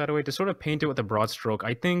my thoughts out of the way, to sort of paint it with a broad stroke.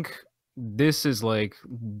 I think this is like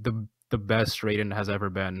the best Raiden has ever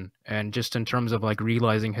been, and just in terms of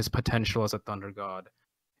realizing his potential as a Thunder God,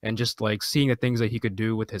 and just seeing the things that he could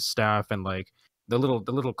do with his staff, and the little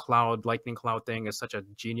lightning cloud thing is such a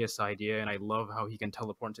genius idea, and I love how he can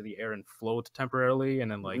teleport into the air and float temporarily,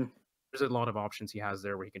 and then there's a lot of options he has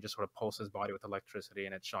there where he can just sort of pulse his body with electricity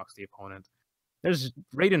and it shocks the opponent.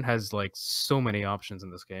 Raiden has so many options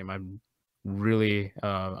in this game. I'm really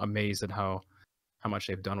amazed at how much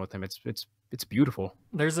they've done with him. It's beautiful.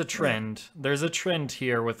 There's a trend. There's a trend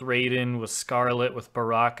here with Raiden, with Scarlet, with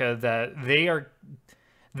Baraka, that they are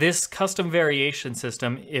this custom variation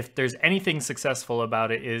system. If there's anything successful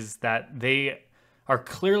about it, is that they are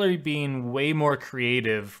clearly being way more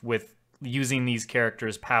creative with using these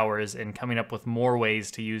characters' powers and coming up with more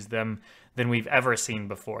ways to use them than we've ever seen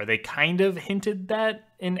before. They kind of hinted that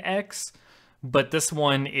in X, but this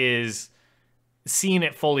one is seeing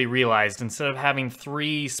it fully realized. Instead of having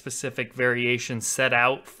 3 specific variations set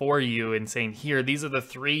out for you and saying, here, these are the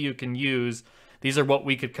 3 you can use, these are what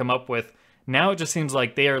we could come up with. Now it just seems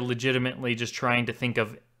like they are legitimately just trying to think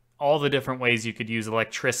of all the different ways you could use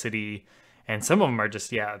electricity, and some of them are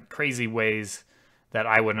just, crazy ways that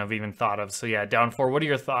I wouldn't have even thought of. So yeah, Down 4, what are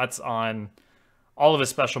your thoughts on all of his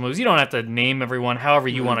special moves? You don't have to name everyone, however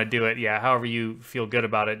you want to do it. Yeah, however you feel good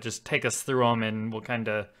about it. Just take us through them and we'll kind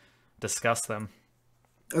of discuss them.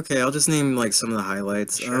 Okay, I'll just name some of the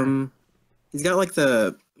highlights. Sure. He's got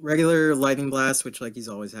the regular lightning blast, which he's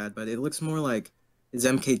always had, but it looks more like his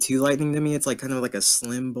MK2 lightning to me. It's kind of like a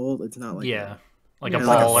slim bolt. It's not like a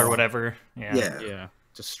ball or whatever. Yeah.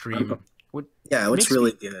 Just stream. It looks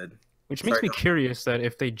really good. Which makes me curious that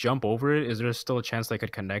if they jump over it, is there still a chance they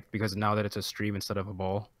could connect, because now that it's a stream instead of a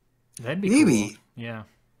ball? That'd be maybe cool. Yeah.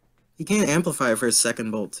 He can't amplify it for his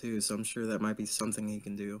second bolt too, so I'm sure that might be something he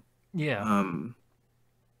can do. Yeah.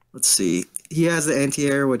 Let's see. He has the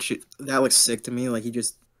anti-air, which that looks sick to me. He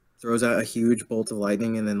just throws out a huge bolt of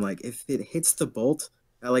lightning, and then if it hits the bolt,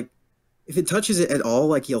 if it touches it at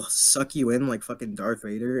all, he'll suck you in like fucking Darth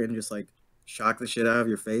Vader and just shock the shit out of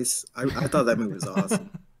your face. I thought that move was awesome.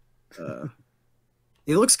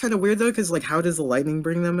 It looks kind of weird though, because how does the lightning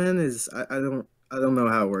bring them in? I don't know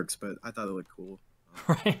how it works, but I thought it looked cool.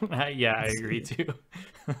 Right? Yeah, I agree too.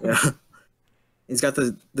 Yeah, he's got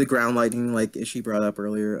the ground lightning, like Ishii brought up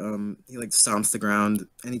earlier. He stomps the ground,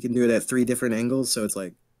 and he can do it at 3 different angles. So it's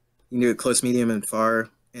you can do it close, medium, and far,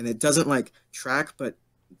 and it doesn't track, but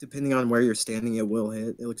depending on where you're standing, it will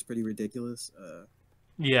hit. It looks pretty ridiculous.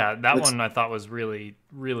 Yeah, that Looks one I thought was really,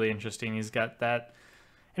 really interesting. He's got that.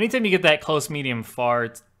 Anytime you get that close, medium,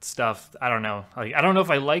 far stuff, I don't know. Like, I don't know if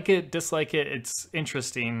I like it, dislike it. It's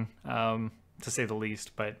interesting, to say the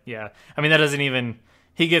least. But yeah, I mean, that doesn't even.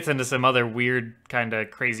 He gets into some other weird kind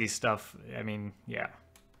of crazy stuff. I mean, yeah.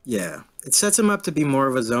 Yeah, it sets him up to be more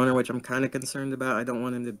of a zoner, which I'm kind of concerned about. I don't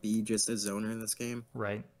want him to be just a zoner in this game.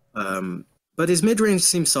 Right. Um, but his mid range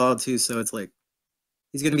seems solid too, so it's like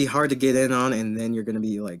he's gonna be hard to get in on, and then you're gonna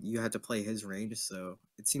be like you have to play his range, so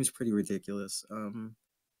it seems pretty ridiculous.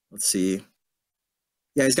 Let's see.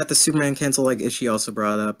 Yeah, he's got the Superman cancel like Ishii also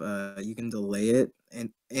brought up. You can delay it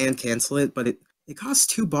and cancel it, but it costs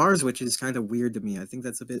 2 bars, which is kind of weird to me. I think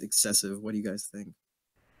that's a bit excessive. What do you guys think?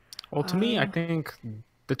 Well, to me, I think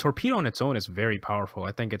the torpedo on its own is very powerful.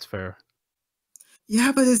 I think it's fair.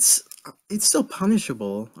 Yeah, but it's still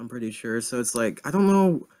punishable. I'm pretty sure. So it's like I don't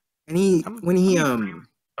know any when he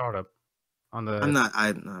Startup on the. I'm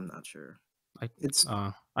not sure. It's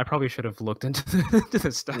I probably should have looked into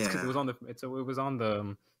the stuff because Yeah. it was on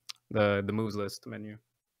the moves list menu.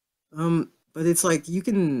 But it's like you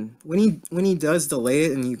can when he does delay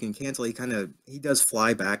it and you can cancel, he does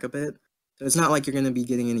fly back a bit. So it's not like you're gonna be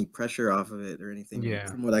getting any pressure off of it or anything. Yeah.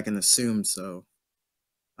 From what I can assume. So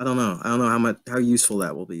I don't know. I don't know how useful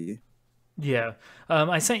that will be. Yeah.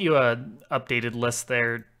 I sent you a updated list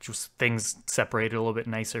there, just things separated a little bit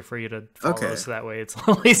nicer for you to follow, Okay. so that way it's a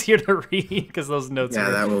little easier to read because those notes Yeah,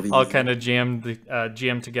 are that will be all easy. kind of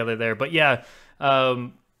jammed together there. But yeah,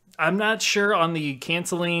 I'm not sure on the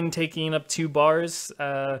canceling taking up 2 bars.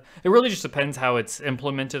 It really just depends how it's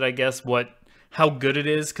implemented, I guess, how good it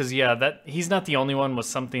is. Because yeah, that he's not the only one with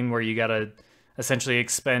something where you gotta essentially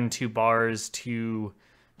expend 2 bars to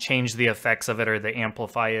change the effects of it or they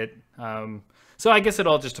amplify it. So I guess it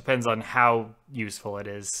all just depends on how useful it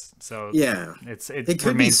is. So Yeah. it It could be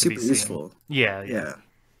remains to super be seen. useful. Yeah. Yeah.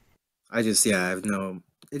 I have no.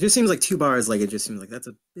 It just seems like 2 bars. Like it just seems like that's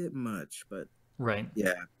a bit much, but Right.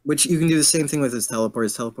 yeah. Which you can do the same thing with his teleport.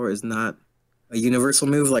 His teleport is not a universal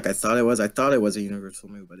move like I thought it was. I thought it was a universal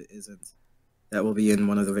move, but it isn't. That will be in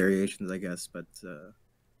one of the variations, I guess. But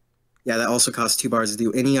yeah, that also costs 2 bars to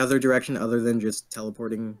do any other direction other than just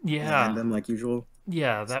teleporting behind them like usual.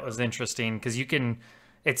 Yeah, that was interesting because you can.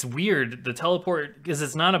 It's weird the teleport because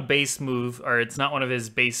it's not a base move or it's not one of his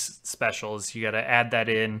base specials. You got to add that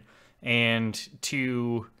in, and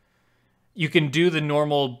you can do the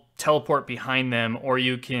normal teleport behind them, or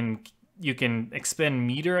you can expend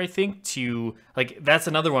meter, I think, to like that's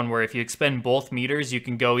another one where if you expend both meters, you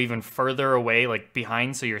can go even further away, like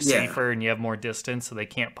behind, so you're safer and you have more distance, so they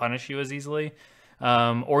can't punish you as easily.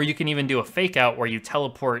 Or you can even do a fake out where you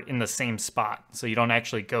teleport in the same spot, so you don't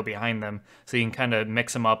actually go behind them. So you can kind of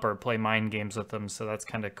mix them up or play mind games with them. So that's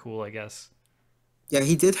kind of cool, I guess. Yeah,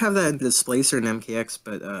 he did have that in Displacer in MKX,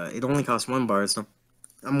 but it only cost 1 bar. So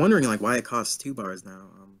I'm wondering like why it costs 2 bars now.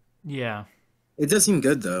 Yeah. It does seem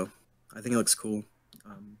good though. I think it looks cool.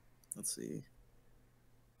 Let's see.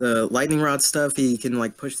 The lightning rod stuff, he can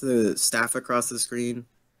like push the staff across the screen,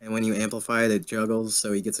 and when you amplify it, it juggles,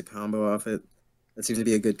 so he gets a combo off it. That seems to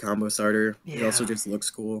be a good combo starter. It also just looks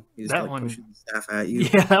cool. He just That like one- pushes the staff at you.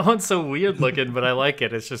 Yeah, that one's so weird looking, but I like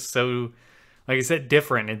it. It's just so, like I said,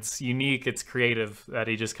 different. It's unique. It's creative that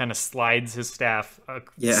he just kind of slides his staff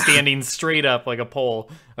standing straight up like a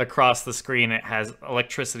pole across the screen. It has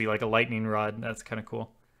electricity like a lightning rod. That's kind of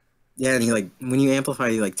cool. Yeah, and he like when you amplify,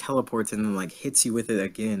 he like teleports and then like hits you with it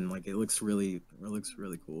again. Like it looks really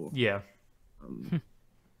cool. Yeah.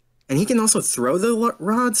 And he can also throw the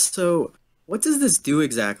rods. So what does this do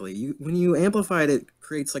exactly? When you amplify it, it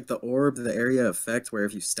creates like the orb, the area effect, where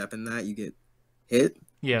if you step in that, you get hit.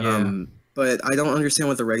 Yeah. But I don't understand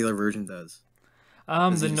what the regular version does.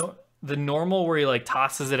 The normal where he like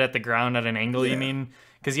tosses it at the ground at an angle, you mean?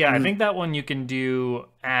 Because I think that one you can do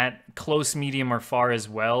at close, medium, or far as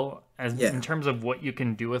well. In terms of what you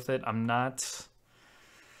can do with it, I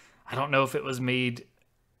don't know if it was made.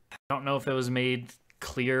 I don't know if it was made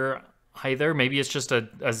clear either. Maybe it's just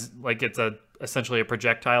essentially a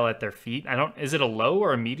projectile at their feet. Is it a low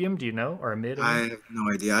or a medium? Do you know, or a mid? I have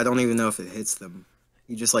no idea. I don't even know if it hits them.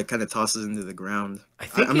 He just like kind of tosses into the ground.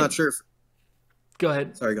 I'm not sure if. Go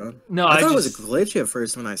ahead. Sorry, go on. No, I thought it was a glitch at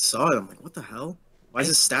first when I saw it. I'm like, what the hell? Why is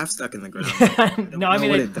his staff stuck in the ground? I mean,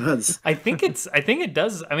 what it does. I think it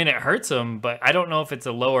does. I mean, it hurts him, but I don't know if it's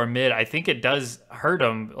a low or mid. I think it does hurt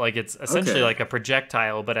him. Like it's essentially like a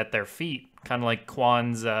projectile, but at their feet, kind of like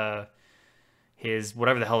Quan's his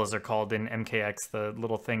whatever the hell is they're called in MKX, the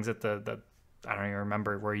little things at the I don't even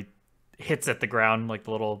remember where he hits at the ground, like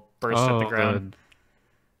the little burst at the ground.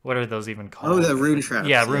 what are those even Oh, called? the rune traps.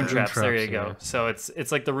 Yeah, rune Yeah. traps. There you traps, go. yeah. So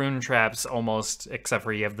it's like the rune traps almost, except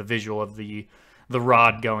for you have the visual of the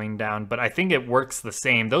rod going down. But I think it works the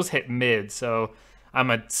same. Those hit mid, so I'm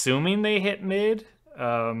assuming they hit mid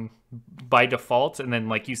by default. And then,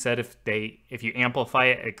 like you said, if you amplify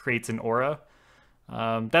it, it creates an aura.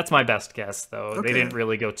 That's my best guess, though. They Okay. didn't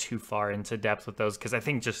really go too far into depth with those because I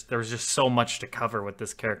think just there was just so much to cover with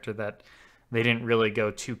this character that they didn't really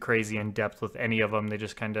go too crazy in depth with any of them. They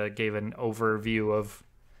just kind of gave an overview of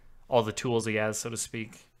all the tools he has, so to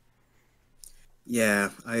speak. Yeah,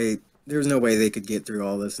 there's no way they could get through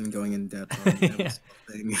all this and going in depth on every Yeah. single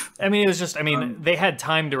thing. I mean, it was just, I mean, Um, they had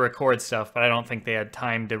time to record stuff, but I don't think they had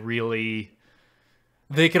time to really.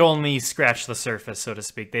 They could only scratch the surface, so to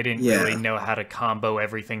speak. They didn't really yeah, know how to combo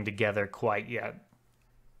everything together quite yet.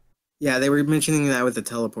 yeah, they were mentioning that with the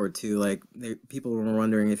teleport too. Like, people were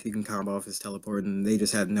wondering if he can combo off his teleport, and they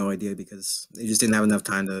just had no idea because they just didn't have enough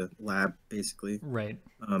time to lab, basically. Right.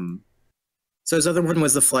 Um, so his other one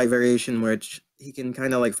was the flight variation, which he can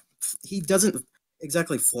kind of like. He doesn't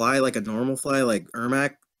exactly fly like a normal fly, like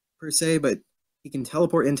Ermac per se, but he can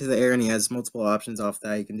teleport into the air, and he has multiple options off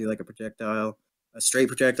that. He can do like a projectile, a straight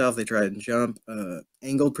projectile if they try and jump,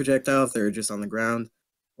 angled projectile if they're just on the ground,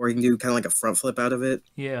 or he can do kind of like a front flip out of it.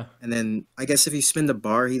 Yeah. And then I guess if you spin the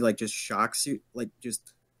bar, he like just shocks you, like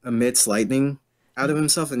just emits lightning out of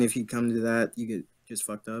himself. And if you come to that, you get just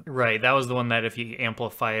fucked up. Right, that was the one that if you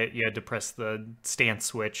amplify it, you had to press the stance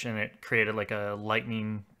switch and it created like a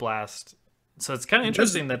lightning blast. So it's kind of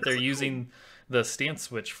interesting that they're using the stance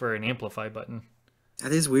switch for an amplify button.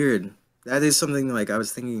 That is weird. That is something like I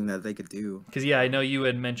was thinking that they could do. Because, yeah, I know you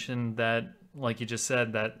had mentioned that, like you just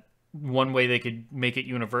said, that one way they could make it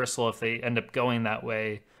universal if they end up going that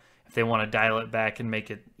way, if they want to dial it back and make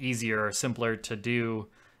it easier or simpler to do,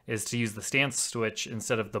 is to use the stance switch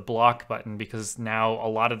instead of the block button, because now a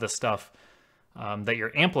lot of the stuff that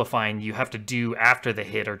you're amplifying you have to do after the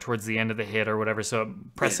hit or towards the end of the hit or whatever. So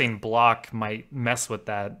pressing block might mess with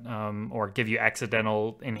that, or give you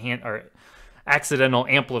accidental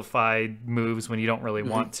amplified moves when you don't really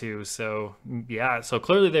want to. So yeah, so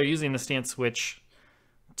clearly they're using the stance switch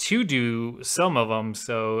to do some of them.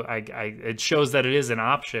 So it shows that it is an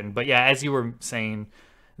option. But yeah, as you were saying,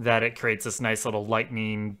 that it creates this nice little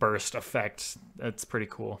lightning burst effect. That's pretty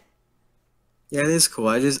cool. Yeah, it is cool.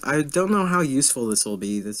 I don't know how useful this will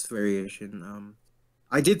be, this variation.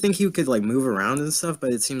 I did think he could like move around and stuff,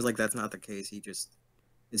 but it seems like that's not the case. He just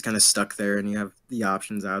is kind of stuck there, and you have the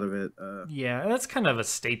options out of it. Yeah, that's kind of a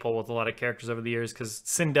staple with a lot of characters over the years, because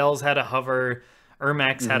Sindel's had a hover,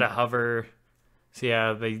 Ermax had a hover. So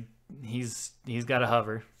yeah, he's got a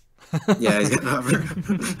hover. Yeah, he's got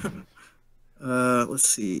hover. Let's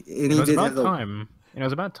see. And It he was did about have the, time. It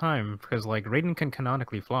was about time because like Raiden can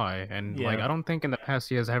canonically fly, and like Yeah. I don't think in the past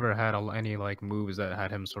he has ever had any like moves that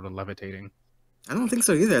had him sort of levitating. I don't think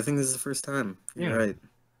so either. I think this is the first time. You're Yeah. right.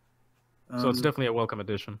 So it's definitely a welcome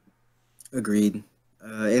addition. Agreed.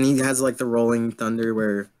 And he has like the rolling thunder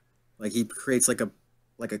where like he creates like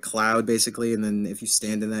a cloud basically, and then if you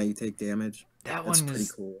stand in that you take damage. That That's one pretty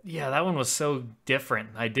is, cool. yeah, that one was so different.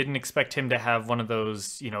 I didn't expect him to have one of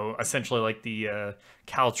those, essentially like the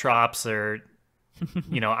caltrops or,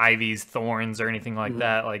 Ivy's thorns or anything like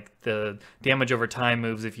that. Like the damage over time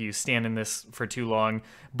moves if you stand in this for too long.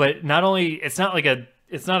 But not only, it's not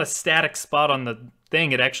a static spot on the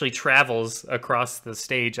thing. It actually travels across the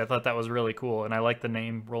stage. I thought that was really cool, and I like the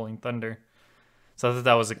name Rolling Thunder. So I thought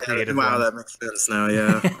that was a creative Wow, one. that makes sense now.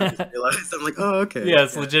 Yeah, I just realized. I'm like, oh, okay. Yeah,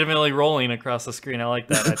 it's legitimately rolling across the screen. I like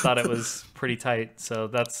that. I thought it was pretty tight. So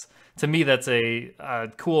to me, that's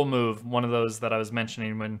a cool move. One of those that I was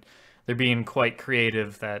mentioning when they're being quite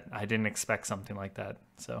creative, that I didn't expect something like that.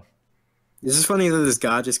 So This is funny that this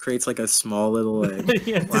god just creates like a small little like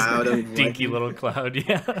yeah, cloud of dinky lightning. little cloud.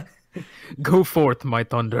 Yeah. Go forth, my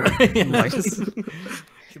thunder. Yeah, Like,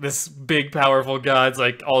 this big powerful god's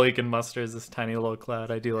like all he can muster is this tiny little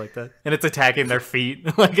cloud. I do like that, and it's attacking their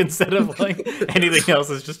feet. Like instead of like anything else,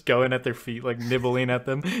 is just going at their feet, like nibbling at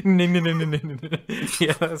them.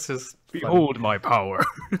 Yeah, that's just funny. behold my power.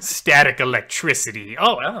 Static electricity.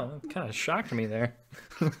 Oh wow, kind of shocked me there.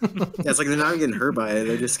 Yeah, it's like they're not getting hurt by it.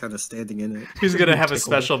 They're just kind of standing in it. He's gonna have a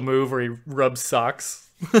special move where he rubs socks,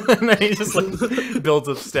 and then he just like builds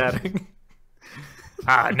up static.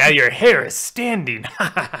 Now your hair is standing.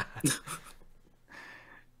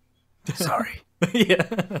 Sorry. Yeah.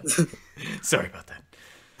 Sorry about that.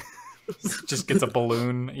 Just gets a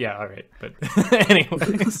balloon. Yeah, all right. But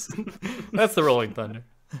anyways, that's the Rolling Thunder.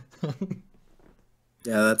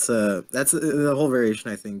 Yeah, that's the whole variation.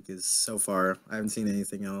 I think is so far. I haven't seen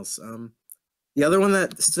anything else. The other one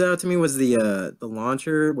that stood out to me was the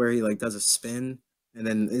launcher where he like does a spin and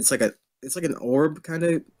then it's like an orb kind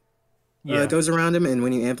of Yeah, goes around him, and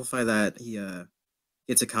when you amplify that, he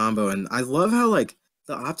gets a combo. And I love how like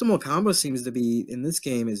the optimal combo seems to be in this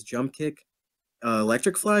game is jump kick,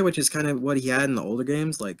 electric fly, which is kind of what he had in the older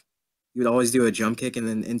games. Like you would always do a jump kick and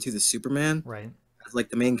then into the Superman right. as like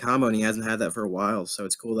the main combo, and he hasn't had that for a while. So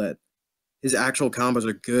it's cool that his actual combos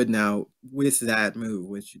are good now with that move,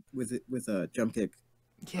 which with a jump kick,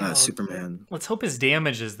 Yeah, Superman. let's hope his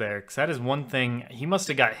damage is there, because that is one thing. He must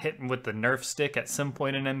have got hit with the Nerf stick at some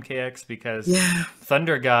point in MKX, because Yeah,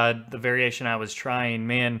 Thunder God, the variation I was trying,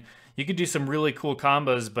 man, you could do some really cool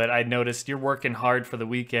combos, but I noticed you're working hard for the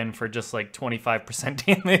weekend for just like 25%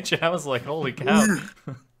 damage, and I was like, holy cow.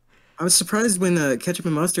 yeah. I was surprised when Ketchup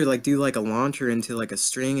and Mustard like do like a launcher into like a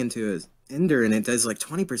string into a ender, and it does like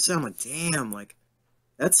 20%. I'm like, damn, like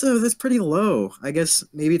that's pretty low. I guess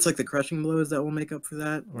maybe it's like the crushing blows that will make up for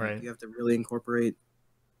that. Like Right. you have to really incorporate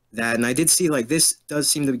that. And I did see like this does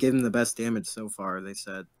seem to give him the best damage so far. They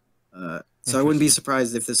said, so I wouldn't be Interesting.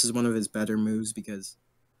 surprised if this is one of his better moves because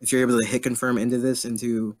if you're able to hit confirm into this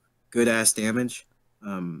into good ass damage,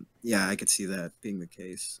 yeah, I could see that being the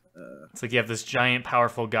case. It's like you have this giant,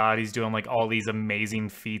 powerful god. He's doing like all these amazing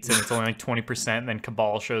feats, and it's only like 20%. And then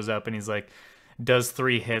Cabal shows up, and he's like, does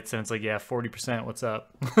 3 hits, and it's like, yeah, 40%. What's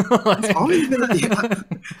up? That's always been yeah,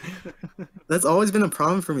 Like- that's always been a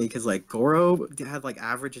problem for me because like Goro had like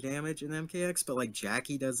average damage in MKX, but like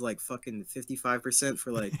Jackie does like fucking 55%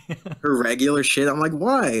 for like her regular shit. I'm like,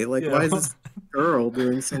 why? Like, why is Yeah. this girl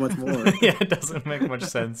doing so much more? Yeah, it doesn't make much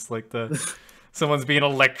sense. Like the someone's being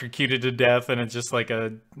electrocuted to death, and it's just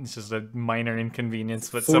a minor inconvenience,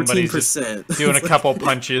 but somebody's just 14%. doing a couple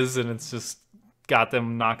punches, and it's just got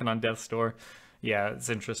them knocking on death's door. Yeah, it's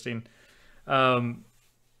interesting. Um,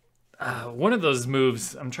 one of those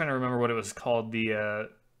moves, I'm trying to remember what it was called. I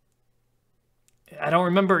don't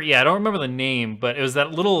remember. Yeah, I don't remember the name, but it was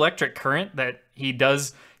that little electric current that he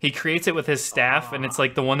does. He creates it with his staff, and it's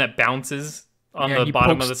like the one that bounces on Yeah, the he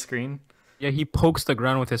bottom pokes- of the screen. Yeah, he pokes the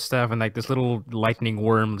ground with his staff, and like this little lightning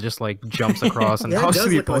worm just like jumps across and Yeah, it helps to does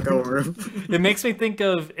be look like a pulled. worm. It makes me think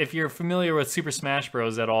of, if you're familiar with Super Smash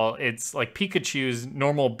Bros. At all, it's like Pikachu's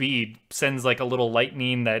normal bead sends like a little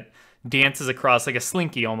lightning that dances across, like a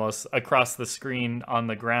slinky almost, across the screen on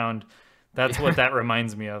the ground. That's what that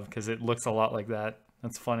reminds me of, because it looks a lot like that.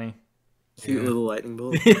 That's funny. Cute little lightning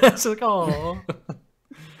bolt. Yeah, it's like, oh,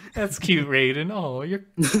 that's cute, Raiden. Oh, you're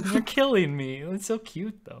killing me. It's so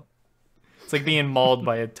cute though. It's like being mauled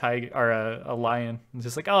by a tiger or a lion. It's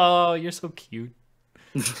just like, oh, you're so cute,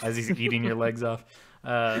 as he's eating your legs off.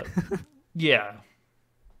 Yeah.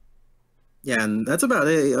 Yeah, and that's about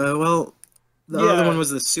it. Well, the Yeah. other one was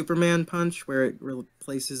the Superman punch, where it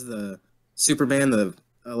replaces the Superman, the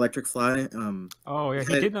electric fly. Oh yeah,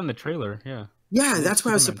 he did on the trailer. Yeah. Yeah, Little that's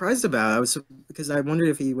what I was Superman. surprised about. Because I wondered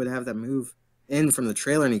if he would have that move in from the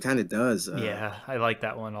trailer, and he kind of does. Yeah, I like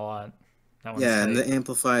that one a lot. That one's Yeah, and tight. the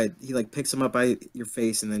amplified, he like picks him up by your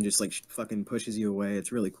face and then just like fucking pushes you away.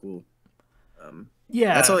 It's really cool.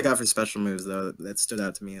 Yeah. That's all I got for special moves though. That stood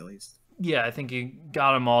out to me at least. Yeah, I think you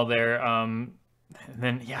got them all there. And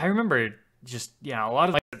then, yeah, I remember just, yeah, a lot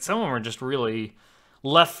of, like, some of them were just really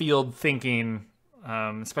left field thinking,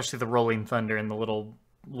 especially the rolling thunder and the little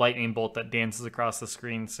lightning bolt that dances across the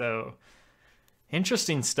screen. So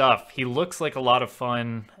interesting stuff. He looks like a lot of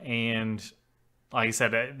fun, and like I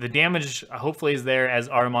said, the damage hopefully is there. As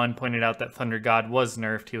Armand pointed out, that Thunder God was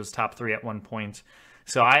nerfed. He was top 3 at one point.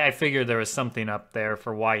 So I figured there was something up there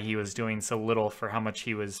for why he was doing so little for how much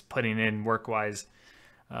he was putting in work-wise.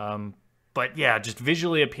 But yeah, just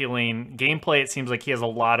visually appealing. Gameplay, it seems like he has a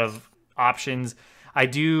lot of options. I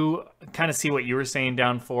do kind of see what you were saying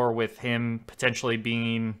down for with him potentially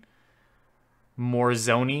being more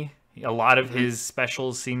zony. A lot of his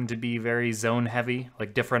specials seem to be very zone heavy,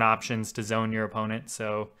 like different options to zone your opponent.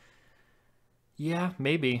 So yeah,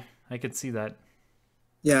 maybe I could see that.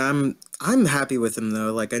 Yeah, I'm happy with him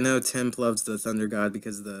though. Like I know Temp loves the Thunder God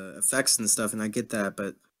because of the effects and stuff, and I get that,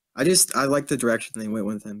 but I like the direction they went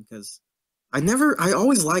with him because I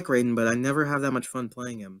always like Raiden, but I never have that much fun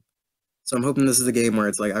playing him. So I'm hoping this is the game where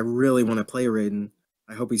it's like I really want to play Raiden.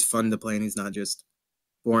 I hope he's fun to play and he's not just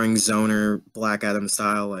boring zoner Black Adam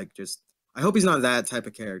style. Like just I hope he's not that type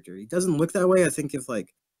of character. He doesn't look that way. I think if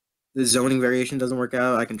like the zoning variation doesn't work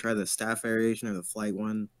out, I can try the staff variation or the flight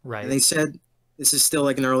one. Right. And they said this is still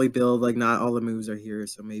like an early build, like not all the moves are here,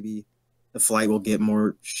 so maybe the flight will get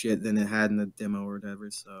more shit than it had in the demo or whatever.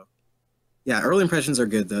 So yeah, early impressions are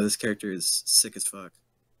good though. This character is sick as fuck.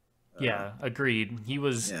 Yeah, agreed. He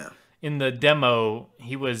was Yeah. in the demo,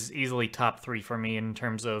 he was easily top 3 for me in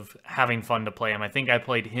terms of having fun to play him. I think I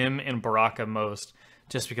played him and Baraka most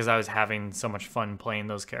just because I was having so much fun playing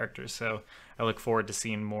those characters. So I look forward to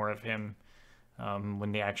seeing more of him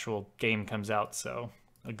when the actual game comes out. So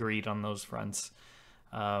agreed on those fronts.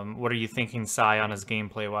 What are you thinking, Sai, on his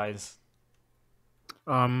gameplay wise?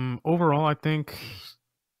 Overall, I think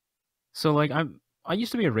so. Like, I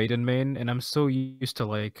used to be a Raiden main, and I'm so used to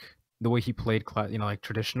like the way he played, like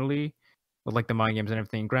traditionally, with like the mind games and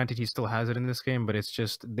everything. Granted, he still has it in this game, but it's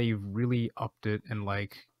just they really upped it and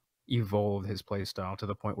like evolved his play style to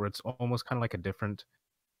the point where it's almost kind of like a different.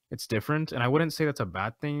 It's different, and I wouldn't say that's a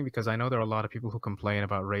bad thing because I know there are a lot of people who complain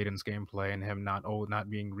about Raiden's gameplay and him not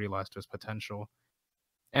being realized to his potential.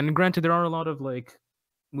 And granted, there are a lot of like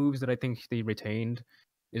moves that I think they retained.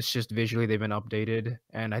 It's just visually they've been updated,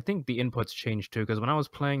 and I think the inputs changed too. Because when I was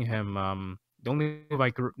playing him, the only move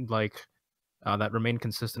that remained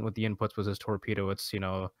consistent with the inputs was his torpedo. It's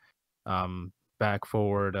back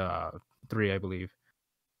forward 3, I believe.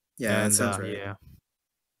 Yeah, that And sounds right.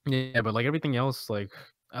 yeah, but like everything else, like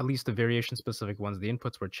at least the variation specific ones, the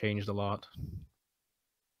inputs were changed a lot.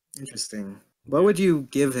 Interesting. What would you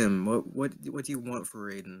give him? What do you want for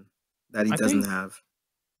Raiden that he I doesn't think have?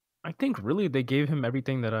 I think really they gave him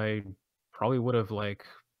everything that I probably would have like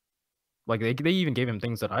they even gave him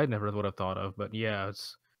things that I never would have thought of. But yeah,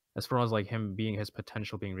 it's as far as like him being his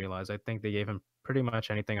potential being realized, I think they gave him pretty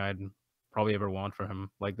much anything I'd probably ever want for him.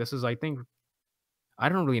 Like this is I think I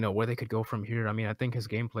don't really know where they could go from here. I mean, I think his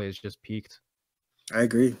gameplay is just peaked. I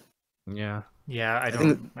agree. Yeah. Yeah, I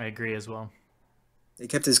think I agree as well. they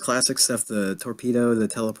kept his classic stuff: the torpedo, the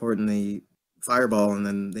teleport, and the fireball, and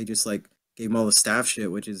then they just like gave him all the staff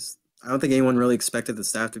shit, which is I don't think anyone really expected the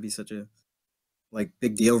staff to be such a like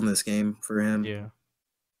big deal in this game for him. Yeah.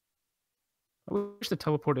 I wish the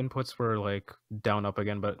teleport inputs were like down up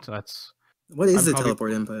again, but What is I'm the probably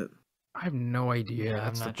teleport input? I have no idea. Yeah,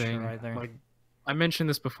 I'm That's the not sure thing. either. Like I mentioned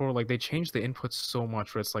this before, like they changed the inputs so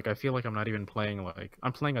much where it's like I feel like I'm not even playing like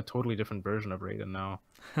I'm playing a totally different version of Raiden now.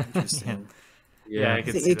 Yeah. Interesting. Yeah, Yeah. I You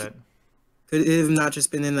could think see that. could it have not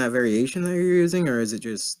just been in that variation that you're using, or is it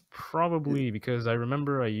just Probably because I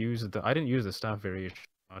remember I didn't use the staff variation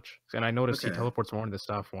much. And I noticed he okay? teleports more in the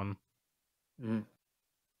staff one. Mhm.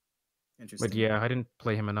 But Interesting. yeah, I didn't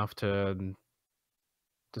play him enough to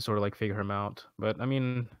sort of like figure him out. But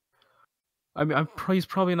he's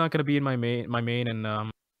probably not gonna be in my main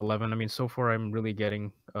in 11. I mean, so far I'm really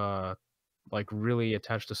getting like really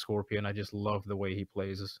attached to Scorpion. I just love the way he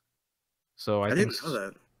plays. So I I think didn't know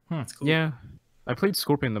that. Hmm. That's cool. yeah, I played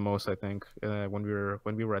Scorpion the most. I think when we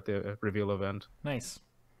were at the reveal event. Nice.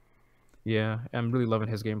 Yeah, I'm really loving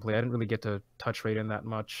his gameplay. I didn't really get to touch Raiden that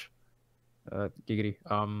much. Giggity.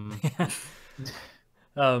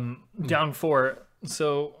 Down 4.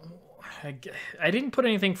 So I, I didn't put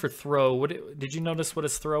anything for throw. Did you notice what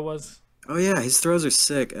his throw was? Oh yeah, his throws are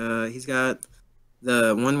sick. He's got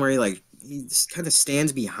the one where he kind of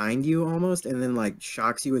stands behind you almost, and then like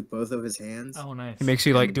shocks you with both of his hands. Oh, He nice. makes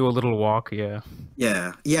you like And do a little walk. Yeah.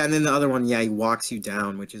 yeah, yeah, and then the other one, yeah, he walks you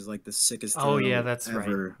down, which is like the sickest Oh, yeah, throw that's right.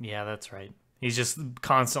 ever. Yeah, that's right. He's just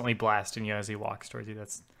constantly blasting you as he walks towards you.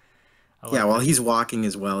 I Yeah, like while that. he's walking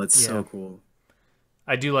as well, it's Yeah, so cool.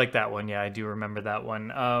 I do like that one. Yeah, I do remember that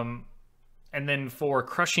one. And then for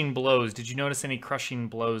crushing blows, did you notice any crushing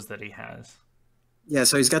blows that he has? Yeah,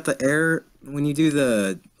 so he's got the air when you do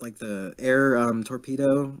the air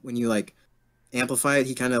torpedo when you like amplify it,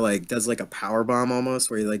 he kind of like does like a power bomb almost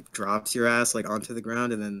where he like drops your ass like onto the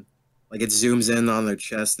ground and then like it zooms in on their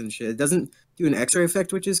chest and shit. It doesn't do an X-ray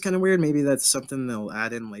effect, which is kind of weird. Maybe that's something they'll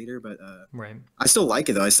add in later, but Right. I still like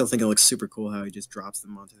it though. I still think it looks super cool how he just drops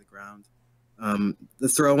them onto the ground. The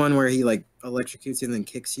throw one where he like electrocutes you and then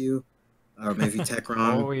kicks you. If you tech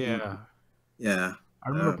wrong, Oh yeah. yeah. I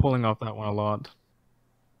remember Uh, pulling off that one a lot.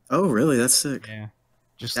 oh really? That's sick. Yeah.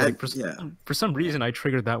 Just That like yeah. for some reason I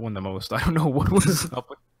triggered that one the most. I don't know what was up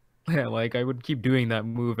with yeah, like I would keep doing that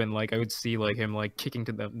move and like I would see like him like kicking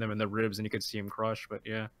to them in the ribs and you could see him crush, but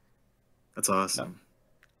yeah. That's Yeah, awesome.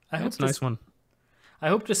 I hope that's a nice one. I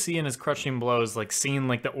hope to see in his crushing blows, like seeing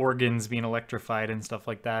like the organs being electrified and stuff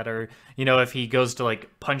like that, or if he goes to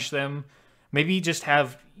like punch them, maybe just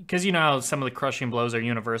have because you know how some of the crushing blows are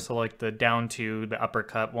universal, like the down to the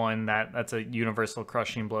uppercut one that's a universal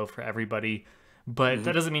crushing blow for everybody. But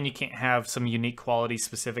that Hmm. doesn't mean you can't have some unique quality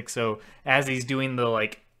specific. So as he's doing the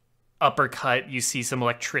like uppercut, you see some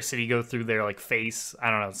electricity go through their like face. I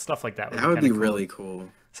don't know, stuff like that would That be would kind be of cool. really cool.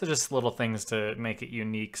 So just little things to make it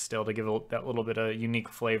unique, still to give that little bit of unique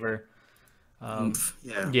flavor. Oomph.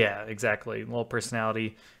 Yeah. Yeah, exactly. A little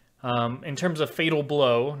personality. In terms of Fatal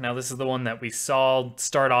Blow, now this is the one that we saw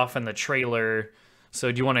start off in the trailer.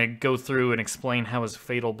 So do you want to go through and explain how his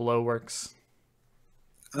Fatal Blow works?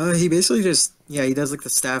 He basically just he does like the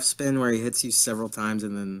staff spin where he hits you several times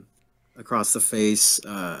and then across the face.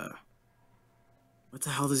 What the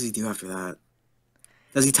hell does he do after that?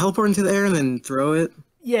 Does he teleport into the air and then throw it?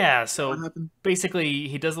 Yeah, What so happened? basically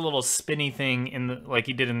he does a little spinny thing like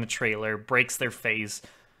he did in the trailer, breaks their face,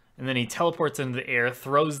 and then he teleports into the air,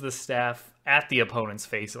 throws the staff at the opponent's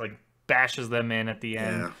face, like bashes them in at the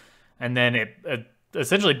end, Yeah. and then it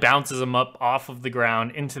essentially bounces them up off of the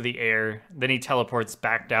ground into the air. Then he teleports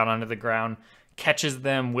back down onto the ground, catches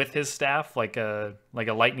them with his staff like a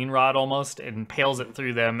lightning rod almost, and impales it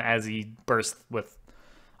through them as he bursts with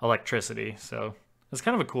electricity. So it's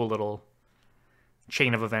kind of a cool little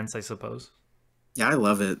chain of events, I suppose. Yeah, I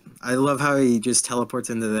love it. I love how he just teleports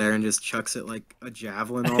into there and just chucks it like a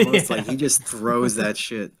javelin almost. Yeah. Like he just throws that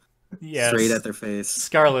shit straight Yes. at their face.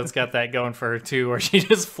 Scarlett's got that going for her too, where she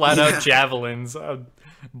just flat Yeah. out javelins a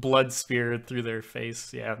blood spear through their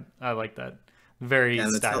face. Yeah, I like that. Very Yeah,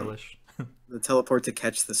 and stylish. the teleport to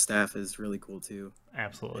catch the staff is really cool too.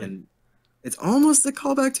 Absolutely. And it's almost a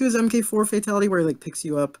callback to his MK4 fatality where he like picks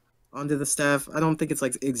you up onto the staff. I don't think it's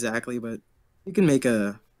like exactly, but you can make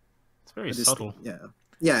It's very just subtle.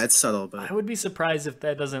 yeah, it's subtle, but I would be surprised if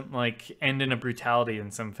that doesn't like end in a brutality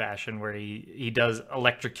in some fashion where he does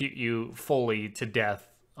electrocute you fully to death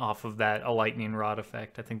off of that a lightning rod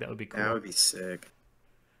effect. I think that would be cool. that would be sick.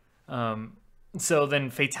 So then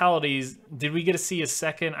fatalities, did we get to see a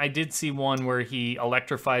second? I did see one where he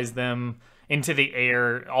electrifies them into the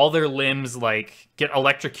air. All their limbs like get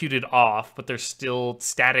electrocuted off, but they're still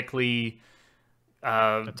statically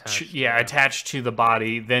Attached, attached to the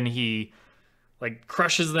body. Then he like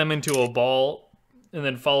crushes them into a ball and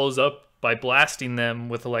then follows up by blasting them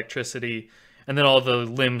with electricity, and then all the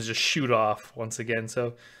limbs just shoot off once again.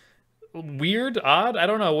 So weird, odd. I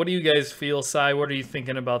don't know. What do you guys feel, Sai? What are you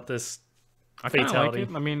thinking about this I kind of like fatality?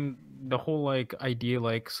 it. I mean, the whole like idea,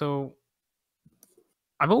 like, so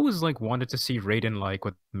I've always like wanted to see Raiden like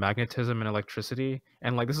with magnetism and electricity,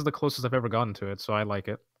 and like this is the closest I've ever gotten to it, so I like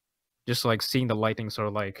it. Just like seeing the lightning sort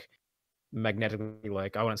of like magnetically,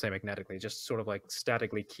 like I wouldn't say magnetically, just sort of like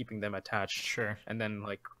statically keeping them attached, Sure. and then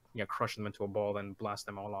like crush them into a ball, then blast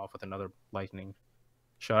them all off with another lightning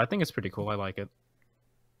shot. I think it's pretty cool. I like it.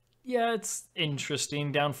 Yeah, it's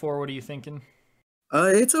interesting. Down four, what are you thinking?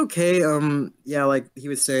 It's okay. Yeah, like he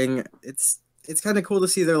was saying, it's kind of cool to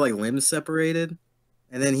see their like limbs separated,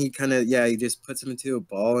 and then he kind of he just puts them into a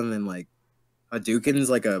ball and then like Hadoukens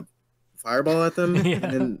like a fireball at them, Yeah.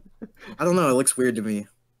 and then I don't know. It looks weird to me.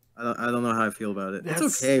 I don't know how I feel about it. That's-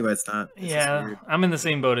 It's okay, but it's not. It's just Yeah, weird. I'm in the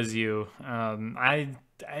same boat as you. I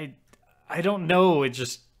I don't know. It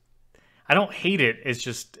just I don't hate it. It's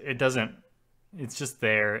just it doesn't. It's just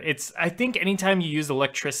there. It's I think anytime you use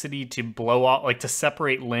electricity to blow off, like to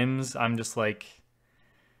separate limbs, I'm just like,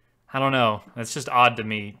 I don't know. That's just odd to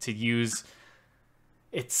me to use.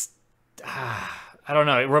 It's I don't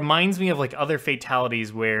know. It reminds me of like other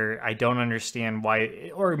fatalities where I don't understand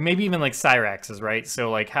why, or maybe even like Cyrax's, right?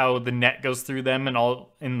 So like how the net goes through them and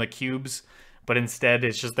all in the cubes, but instead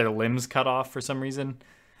it's just their limbs cut off for some reason.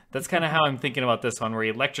 That's kind of how I'm thinking about this one, where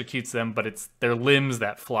he electrocutes them, but it's their limbs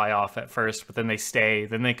that fly off at first, but then they stay,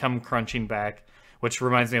 then they come crunching back, which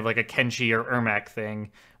reminds me of like a Kenshi or Ermac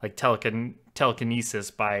thing, like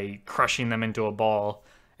telekinesis by crushing them into a ball,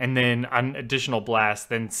 and then an additional blast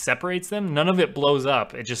then separates them. None of it blows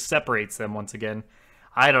up; it just separates them once again.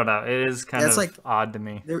 I don't know. It is kind It's of like odd to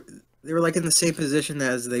me. they were like in the same position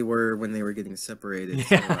as they were when they were getting separated.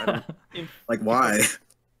 So I Yeah. don't, like why?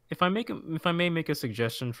 If I may make a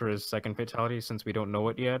suggestion for his second fatality, since we don't know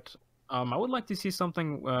it yet, I would like to see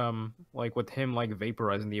something like with him like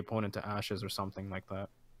vaporizing the opponent to ashes or something like that.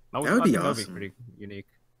 That would I be think that'd be awesome. pretty unique.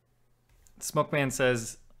 Smokeman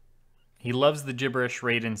says he loves the gibberish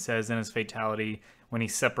Raiden says in his fatality when he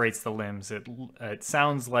separates the limbs. It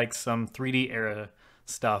sounds like some 3D era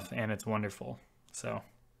stuff, and it's wonderful. So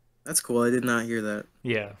That's cool. I did not hear that.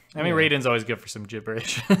 yeah, I mean Yeah. Raiden's always good for some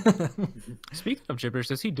gibberish. Speaking of gibberish,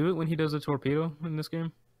 does he do it when he does a torpedo in this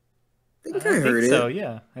game? I think I I think heard so. it.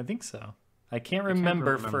 Yeah, I think so. I can't can't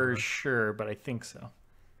remember for remember. sure, but I think so.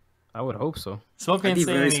 I would hope so. I'd Smokeman's be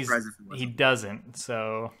very saying surprised if it he wasn't. doesn't.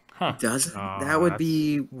 So, huh? Doesn't? Oh, That would that's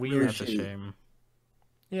be weird. really That's a shitty. shame.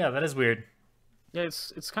 Yeah, that is weird. Yeah,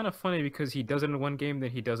 it's kind of funny because he does it in one game,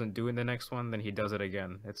 then he doesn't do it in the next one, then he does it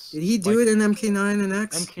again. It's Did he do like it in MK9 and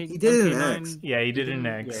X? MK He did it in MK9. X. Yeah, he did did an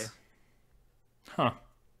it, X. Huh?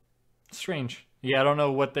 Strange. Yeah, I don't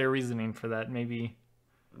know what their reasoning for that. Maybe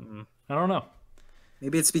Mhm. I don't know.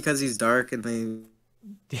 Maybe it's because he's dark and they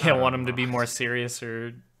Yeah, I want don't him to know. be more serious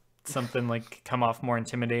or something, like come off more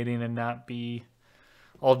intimidating and not be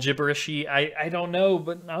all gibberishy. I don't know,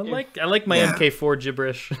 but If I like my Yeah, MK4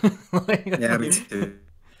 gibberish. yeah, me Like, too.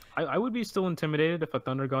 I would be still intimidated if a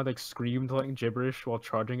Thunder God like screamed like gibberish while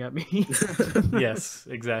charging at me. yes,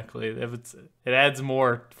 exactly. If it adds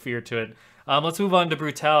more fear to it. Let's move on to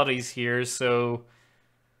brutalities here. So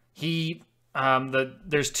he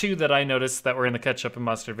there's two that I noticed that were in the ketchup and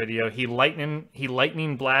mustard video. He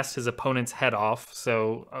lightning blasts his opponent's head off,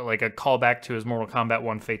 so like a callback to his Mortal Kombat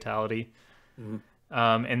 1 fatality. Mhm.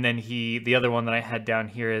 And then the other one that I had down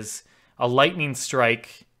here is a lightning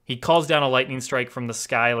strike. He calls down a lightning strike from the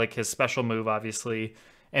sky, like his special move, obviously.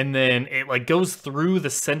 And then it like goes through the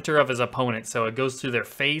center of his opponent. So it goes through their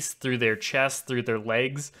face, through their chest, through their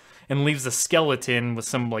legs, and leaves a skeleton with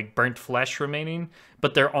some like burnt flesh remaining.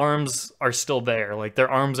 But their arms are still there. Like their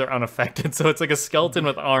arms are unaffected. So it's like a skeleton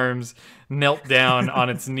with arms knelt down on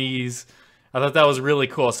its knees. I thought that was really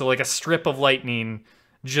cool. So like a strip of lightning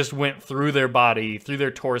just went through their body, through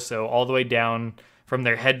their torso, all the way down from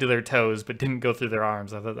their head to their toes, but didn't go through their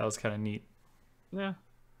arms. I thought that was kind of neat. Yeah,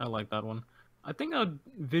 I like that one. I think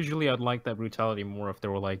I'd like that brutality more if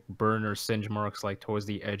there were like burn or singe marks like towards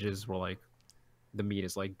the edges where like the meat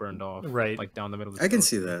is like burned off, Right. like down the middle of the I can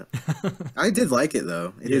see skeleton. that. I did like it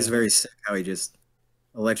though. It is Yeah. very sick how he just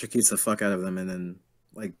electrocutes the fuck out of them and then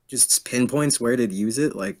like just pinpoints where to use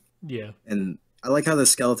it. Like, Yeah. and I like how the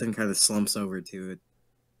skeleton kind of slumps over to it.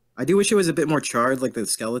 I do wish it was a bit more charred, like the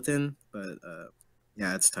skeleton, but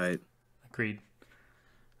yeah, it's tight. Agreed.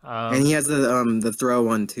 And he has the throw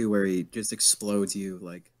one too, where he just explodes you,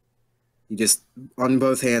 like he just on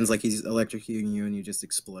both hands, like he's electrocuting you, and you just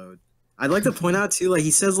explode. I'd like to point out too, like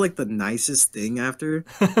he says like the nicest thing after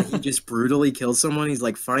he just brutally kills someone. He's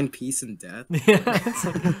like, "Find peace in death." Yeah. It's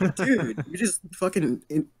Like, dude, you just fucking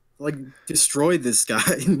like destroyed this guy,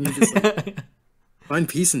 and you just like like, find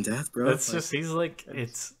peace in death, bro. that's Like, just he's like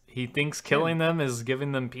he thinks killing them is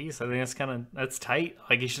giving them peace. I think that's tight.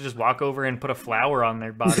 Like he should just walk over and put a flower on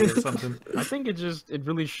their body or something. I think it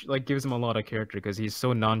really like gives him a lot of character because he's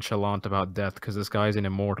so nonchalant about death because this guy's an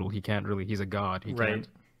immortal. He can't really. He's a god. He Right. can't.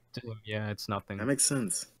 Yeah, it's nothing. that makes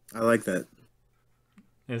sense. I like that.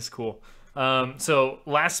 It's cool. So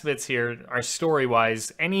last bits here are story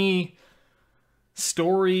wise. Any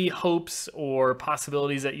story hopes or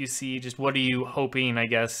possibilities that you see? Just what are you hoping, I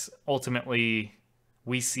guess, ultimately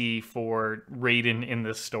we see for Raiden in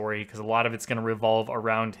this story? Because a lot of it's going to revolve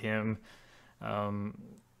around him.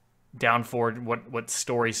 Down forward, what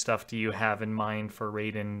story stuff do you have in mind for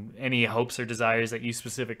Raiden? Any hopes or desires that you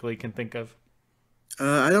specifically can think of?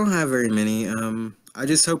 I don't have very many. I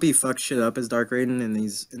just hope he fucks shit up as Dark Raiden and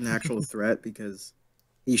he's an actual threat because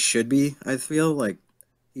he should be. I feel like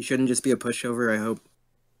he shouldn't just be a pushover. I hope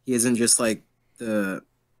he isn't just like the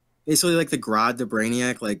basically like the Grodd to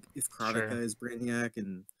Brainiac. Like if Kronika Sure. is Brainiac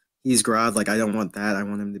and he's Grodd, like I don't want that. I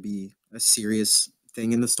want him to be a serious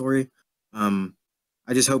thing in the story.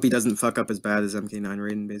 I just hope he doesn't fuck up as bad as MK9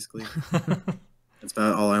 Raiden. Basically, that's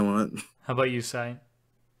about all I want. How about you, Sai?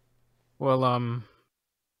 Well,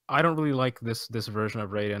 I don't really like this version of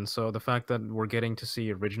Raiden. So the fact that we're getting to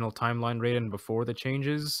see original timeline Raiden before the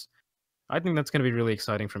changes, I think that's going to be really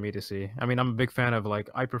exciting for me to see. I mean, I'm a big fan of like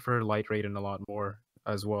I prefer Light Raiden a lot more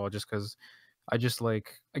as well, just because I just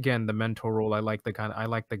like again the mentor role. I like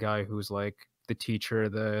the guy who's like the teacher,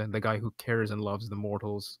 the guy who cares and loves the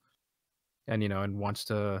mortals, and and wants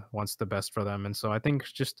the best for them. And so I think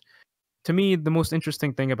just to me, the most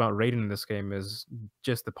interesting thing about Raiden in this game is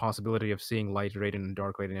just the possibility of seeing Light Raiden and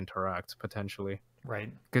Dark Raiden interact potentially.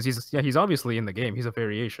 Right. Because he's obviously in the game. He's a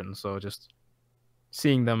variation, so just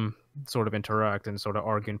seeing them sort of interact and sort of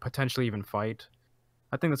argue and potentially even fight,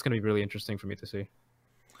 I think that's going to be really interesting for me to see.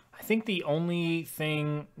 I think the only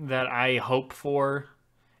thing that I hope for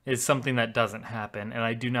is something that doesn't happen, and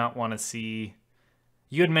I do not want to see.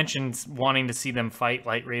 You had mentioned wanting to see them fight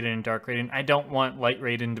Light Raiden and Dark Raiden. I don't want Light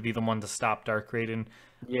Raiden to be the one to stop Dark Raiden.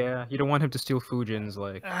 Yeah, you don't want him to steal Fujin's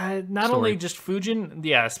like. Not story. only just Fujin,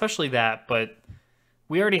 yeah, especially that, but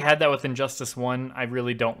we already had that with Injustice 1. I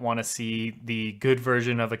really don't want to see the good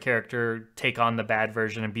version of a character take on the bad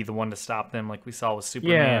version and be the one to stop them like we saw with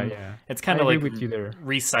Superman. Yeah. It's kind I of agree like with you there.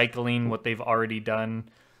 recycling what they've already done.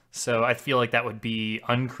 So I feel like that would be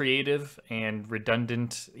uncreative and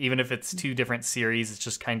redundant. Even if it's two different series, it's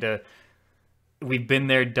just kind of we've been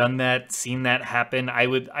there, done that, seen that happen.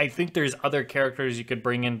 I think there's other characters you could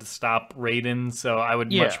bring in to stop Raiden, so I would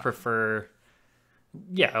much Yeah. prefer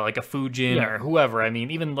like a Fujin Yeah. or whoever. I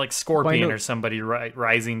mean, even like Scorpion know- or somebody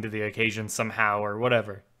rising to the occasion somehow or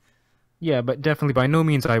whatever. Yeah, but definitely by no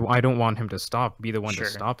means I don't want him to be the one to Sure.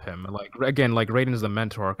 stop him. Like again, like Raiden is the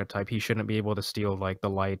mentor archetype. He shouldn't be able to steal like the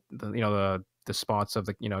light, the spots of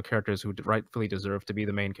the characters who rightfully deserve to be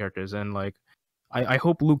the main characters. And like I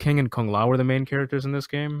hope Liu Kang and Kung Lao are the main characters in this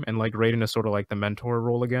game, and like Raiden is sort of like the mentor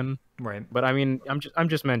role again. Right. But I mean, I'm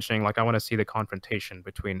just mentioning like I want to see the confrontation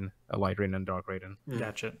between a Light Raiden and Dark Raiden.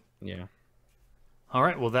 Gotcha. Yeah. All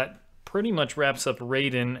right, well, that pretty much wraps up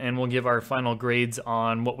Raiden, and we'll give our final grades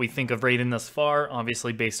on what we think of Raiden thus far.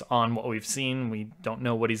 Obviously, based on what we've seen, we don't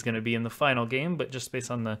know what he's going to be in the final game, but just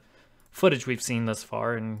based on the footage we've seen thus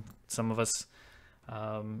far, and some of us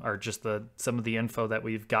are just some of the info that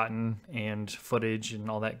we've gotten and footage and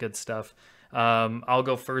all that good stuff. I'll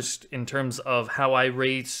go first in terms of how I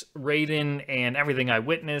rate Raiden and everything I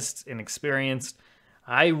witnessed and experienced.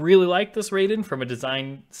 I really like this Raiden from a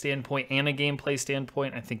design standpoint and a gameplay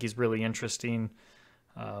standpoint. I think he's really interesting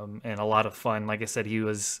and a lot of fun. Like I said,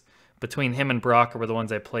 between him and Brock were the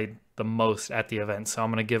ones I played the most at the event. So I'm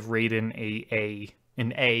going to give Raiden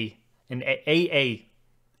an A.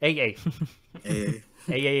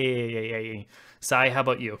 Sai, how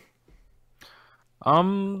about you?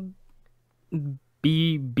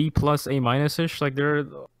 B plus A minus ish. Like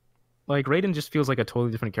Raiden just feels like a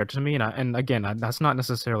totally different character to me, and again, that's not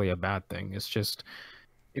necessarily a bad thing.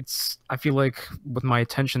 I feel like with my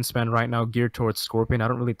attention span right now geared towards Scorpion, I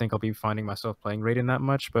don't really think I'll be finding myself playing Raiden that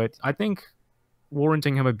much. But I think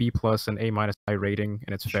warranting him a B plus and A minus high rating,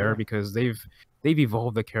 and it's fair because they've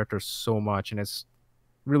evolved the character so much, and it's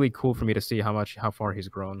really cool for me to see how far he's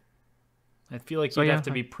grown. I feel like you'd have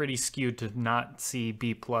to be pretty skewed to not see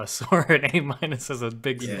B plus or an A minus as a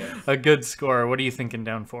good score. What are you thinking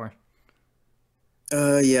down for?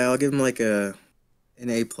 Yeah, I'll give him like an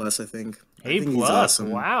A plus. I think A plus.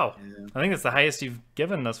 Awesome. Wow. Yeah. I think that's the highest you've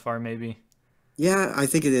given thus far, maybe. Yeah, I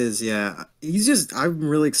think it is. Yeah, I'm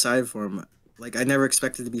really excited for him. Like, I never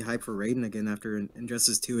expected to be hyped for Raiden again after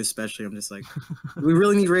Injustice 2, especially. I'm just like, we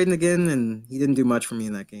really need Raiden again, and he didn't do much for me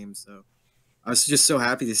in that game. So I was just so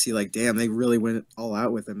happy to see, like, damn, they really went all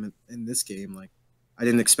out with him in this game. Like, I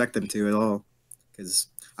didn't expect them to at all. Because,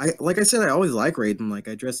 like I said, I always like Raiden. Like,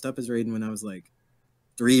 I dressed up as Raiden when I was, like,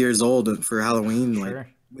 3 years old for Halloween, like,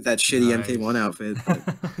 with that shitty MK1 outfit.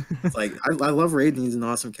 It's like, I love Raiden. He's an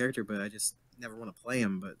awesome character, but I just never want to play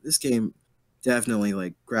him. But this game definitely,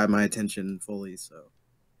 like, grabbed my attention fully. So,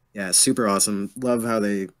 yeah, super awesome. Love how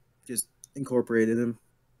they just incorporated him.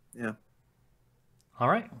 Yeah. All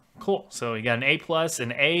right, cool. So you got an A plus,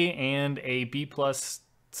 an A, and a B plus,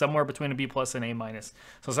 somewhere between a B plus and A minus.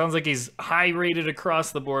 So it sounds like he's high rated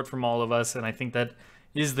across the board from all of us, and I think that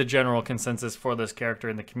is the general consensus for this character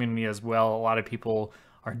in the community as well. A lot of people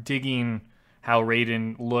are digging how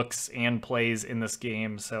Raiden looks and plays in this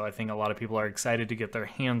game, so I think a lot of people are excited to get their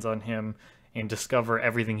hands on him and discover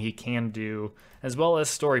everything he can do, as well as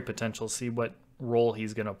story potential, see what role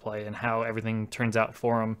he's going to play and how everything turns out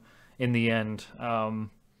for him in the end. On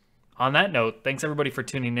that note, thanks everybody for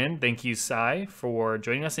tuning in. Thank you, Sai, for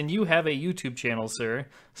joining us. And you have a YouTube channel, sir,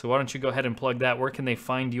 so why don't you go ahead and plug that? Where can they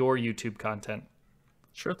find your YouTube content?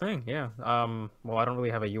 Sure thing, yeah. Well, I don't really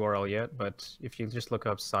have a URL yet, but if you just look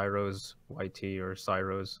up Cyrose YT or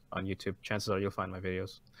Cyrose on YouTube, chances are you'll find my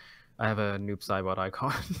videos. I have a Noob Saibot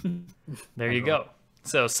icon. There you go.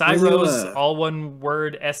 So Cyrose, all one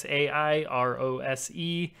word,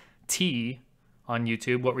 SAIROSET on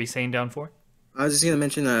YouTube. What were you saying down for? I was just gonna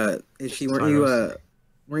mention, weren't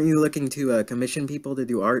you looking to commission people to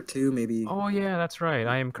do art too? Maybe. Oh yeah, that's right.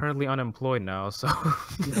 I am currently unemployed now, so.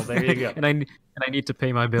 Well, there you go. and I need to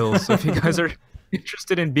pay my bills. So if you guys are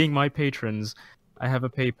interested in being my patrons, I have a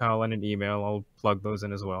PayPal and an email. I'll plug those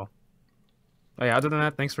in as well. But yeah, other than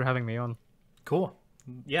that, thanks for having me on. Cool.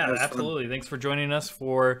 Yeah, absolutely. Thanks for joining us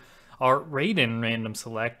for our Raiden Random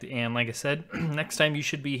Select. And like I said, next time you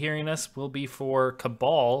should be hearing us will be for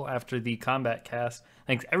Cabal after the Kombat cast.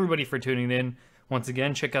 Thanks everybody for tuning in. Once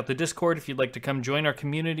again, check out the Discord if you'd like to come join our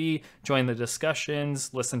community, join the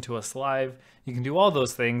discussions, listen to us live. You can do all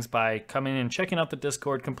those things by coming and checking out the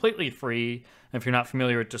Discord completely free. And if you're not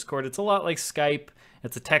familiar with Discord, it's a lot like Skype.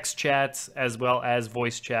 It's a text chat as well as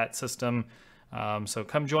voice chat system. So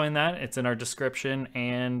come join that. It's in our description,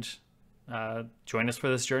 and join us for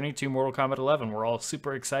this journey to Mortal Kombat 11. We're all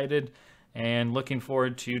super excited and looking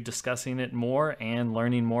forward to discussing it more and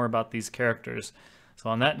learning more about these characters. So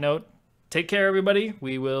on that note, take care, everybody.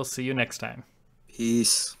 We will see you next time.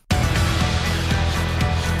 Peace.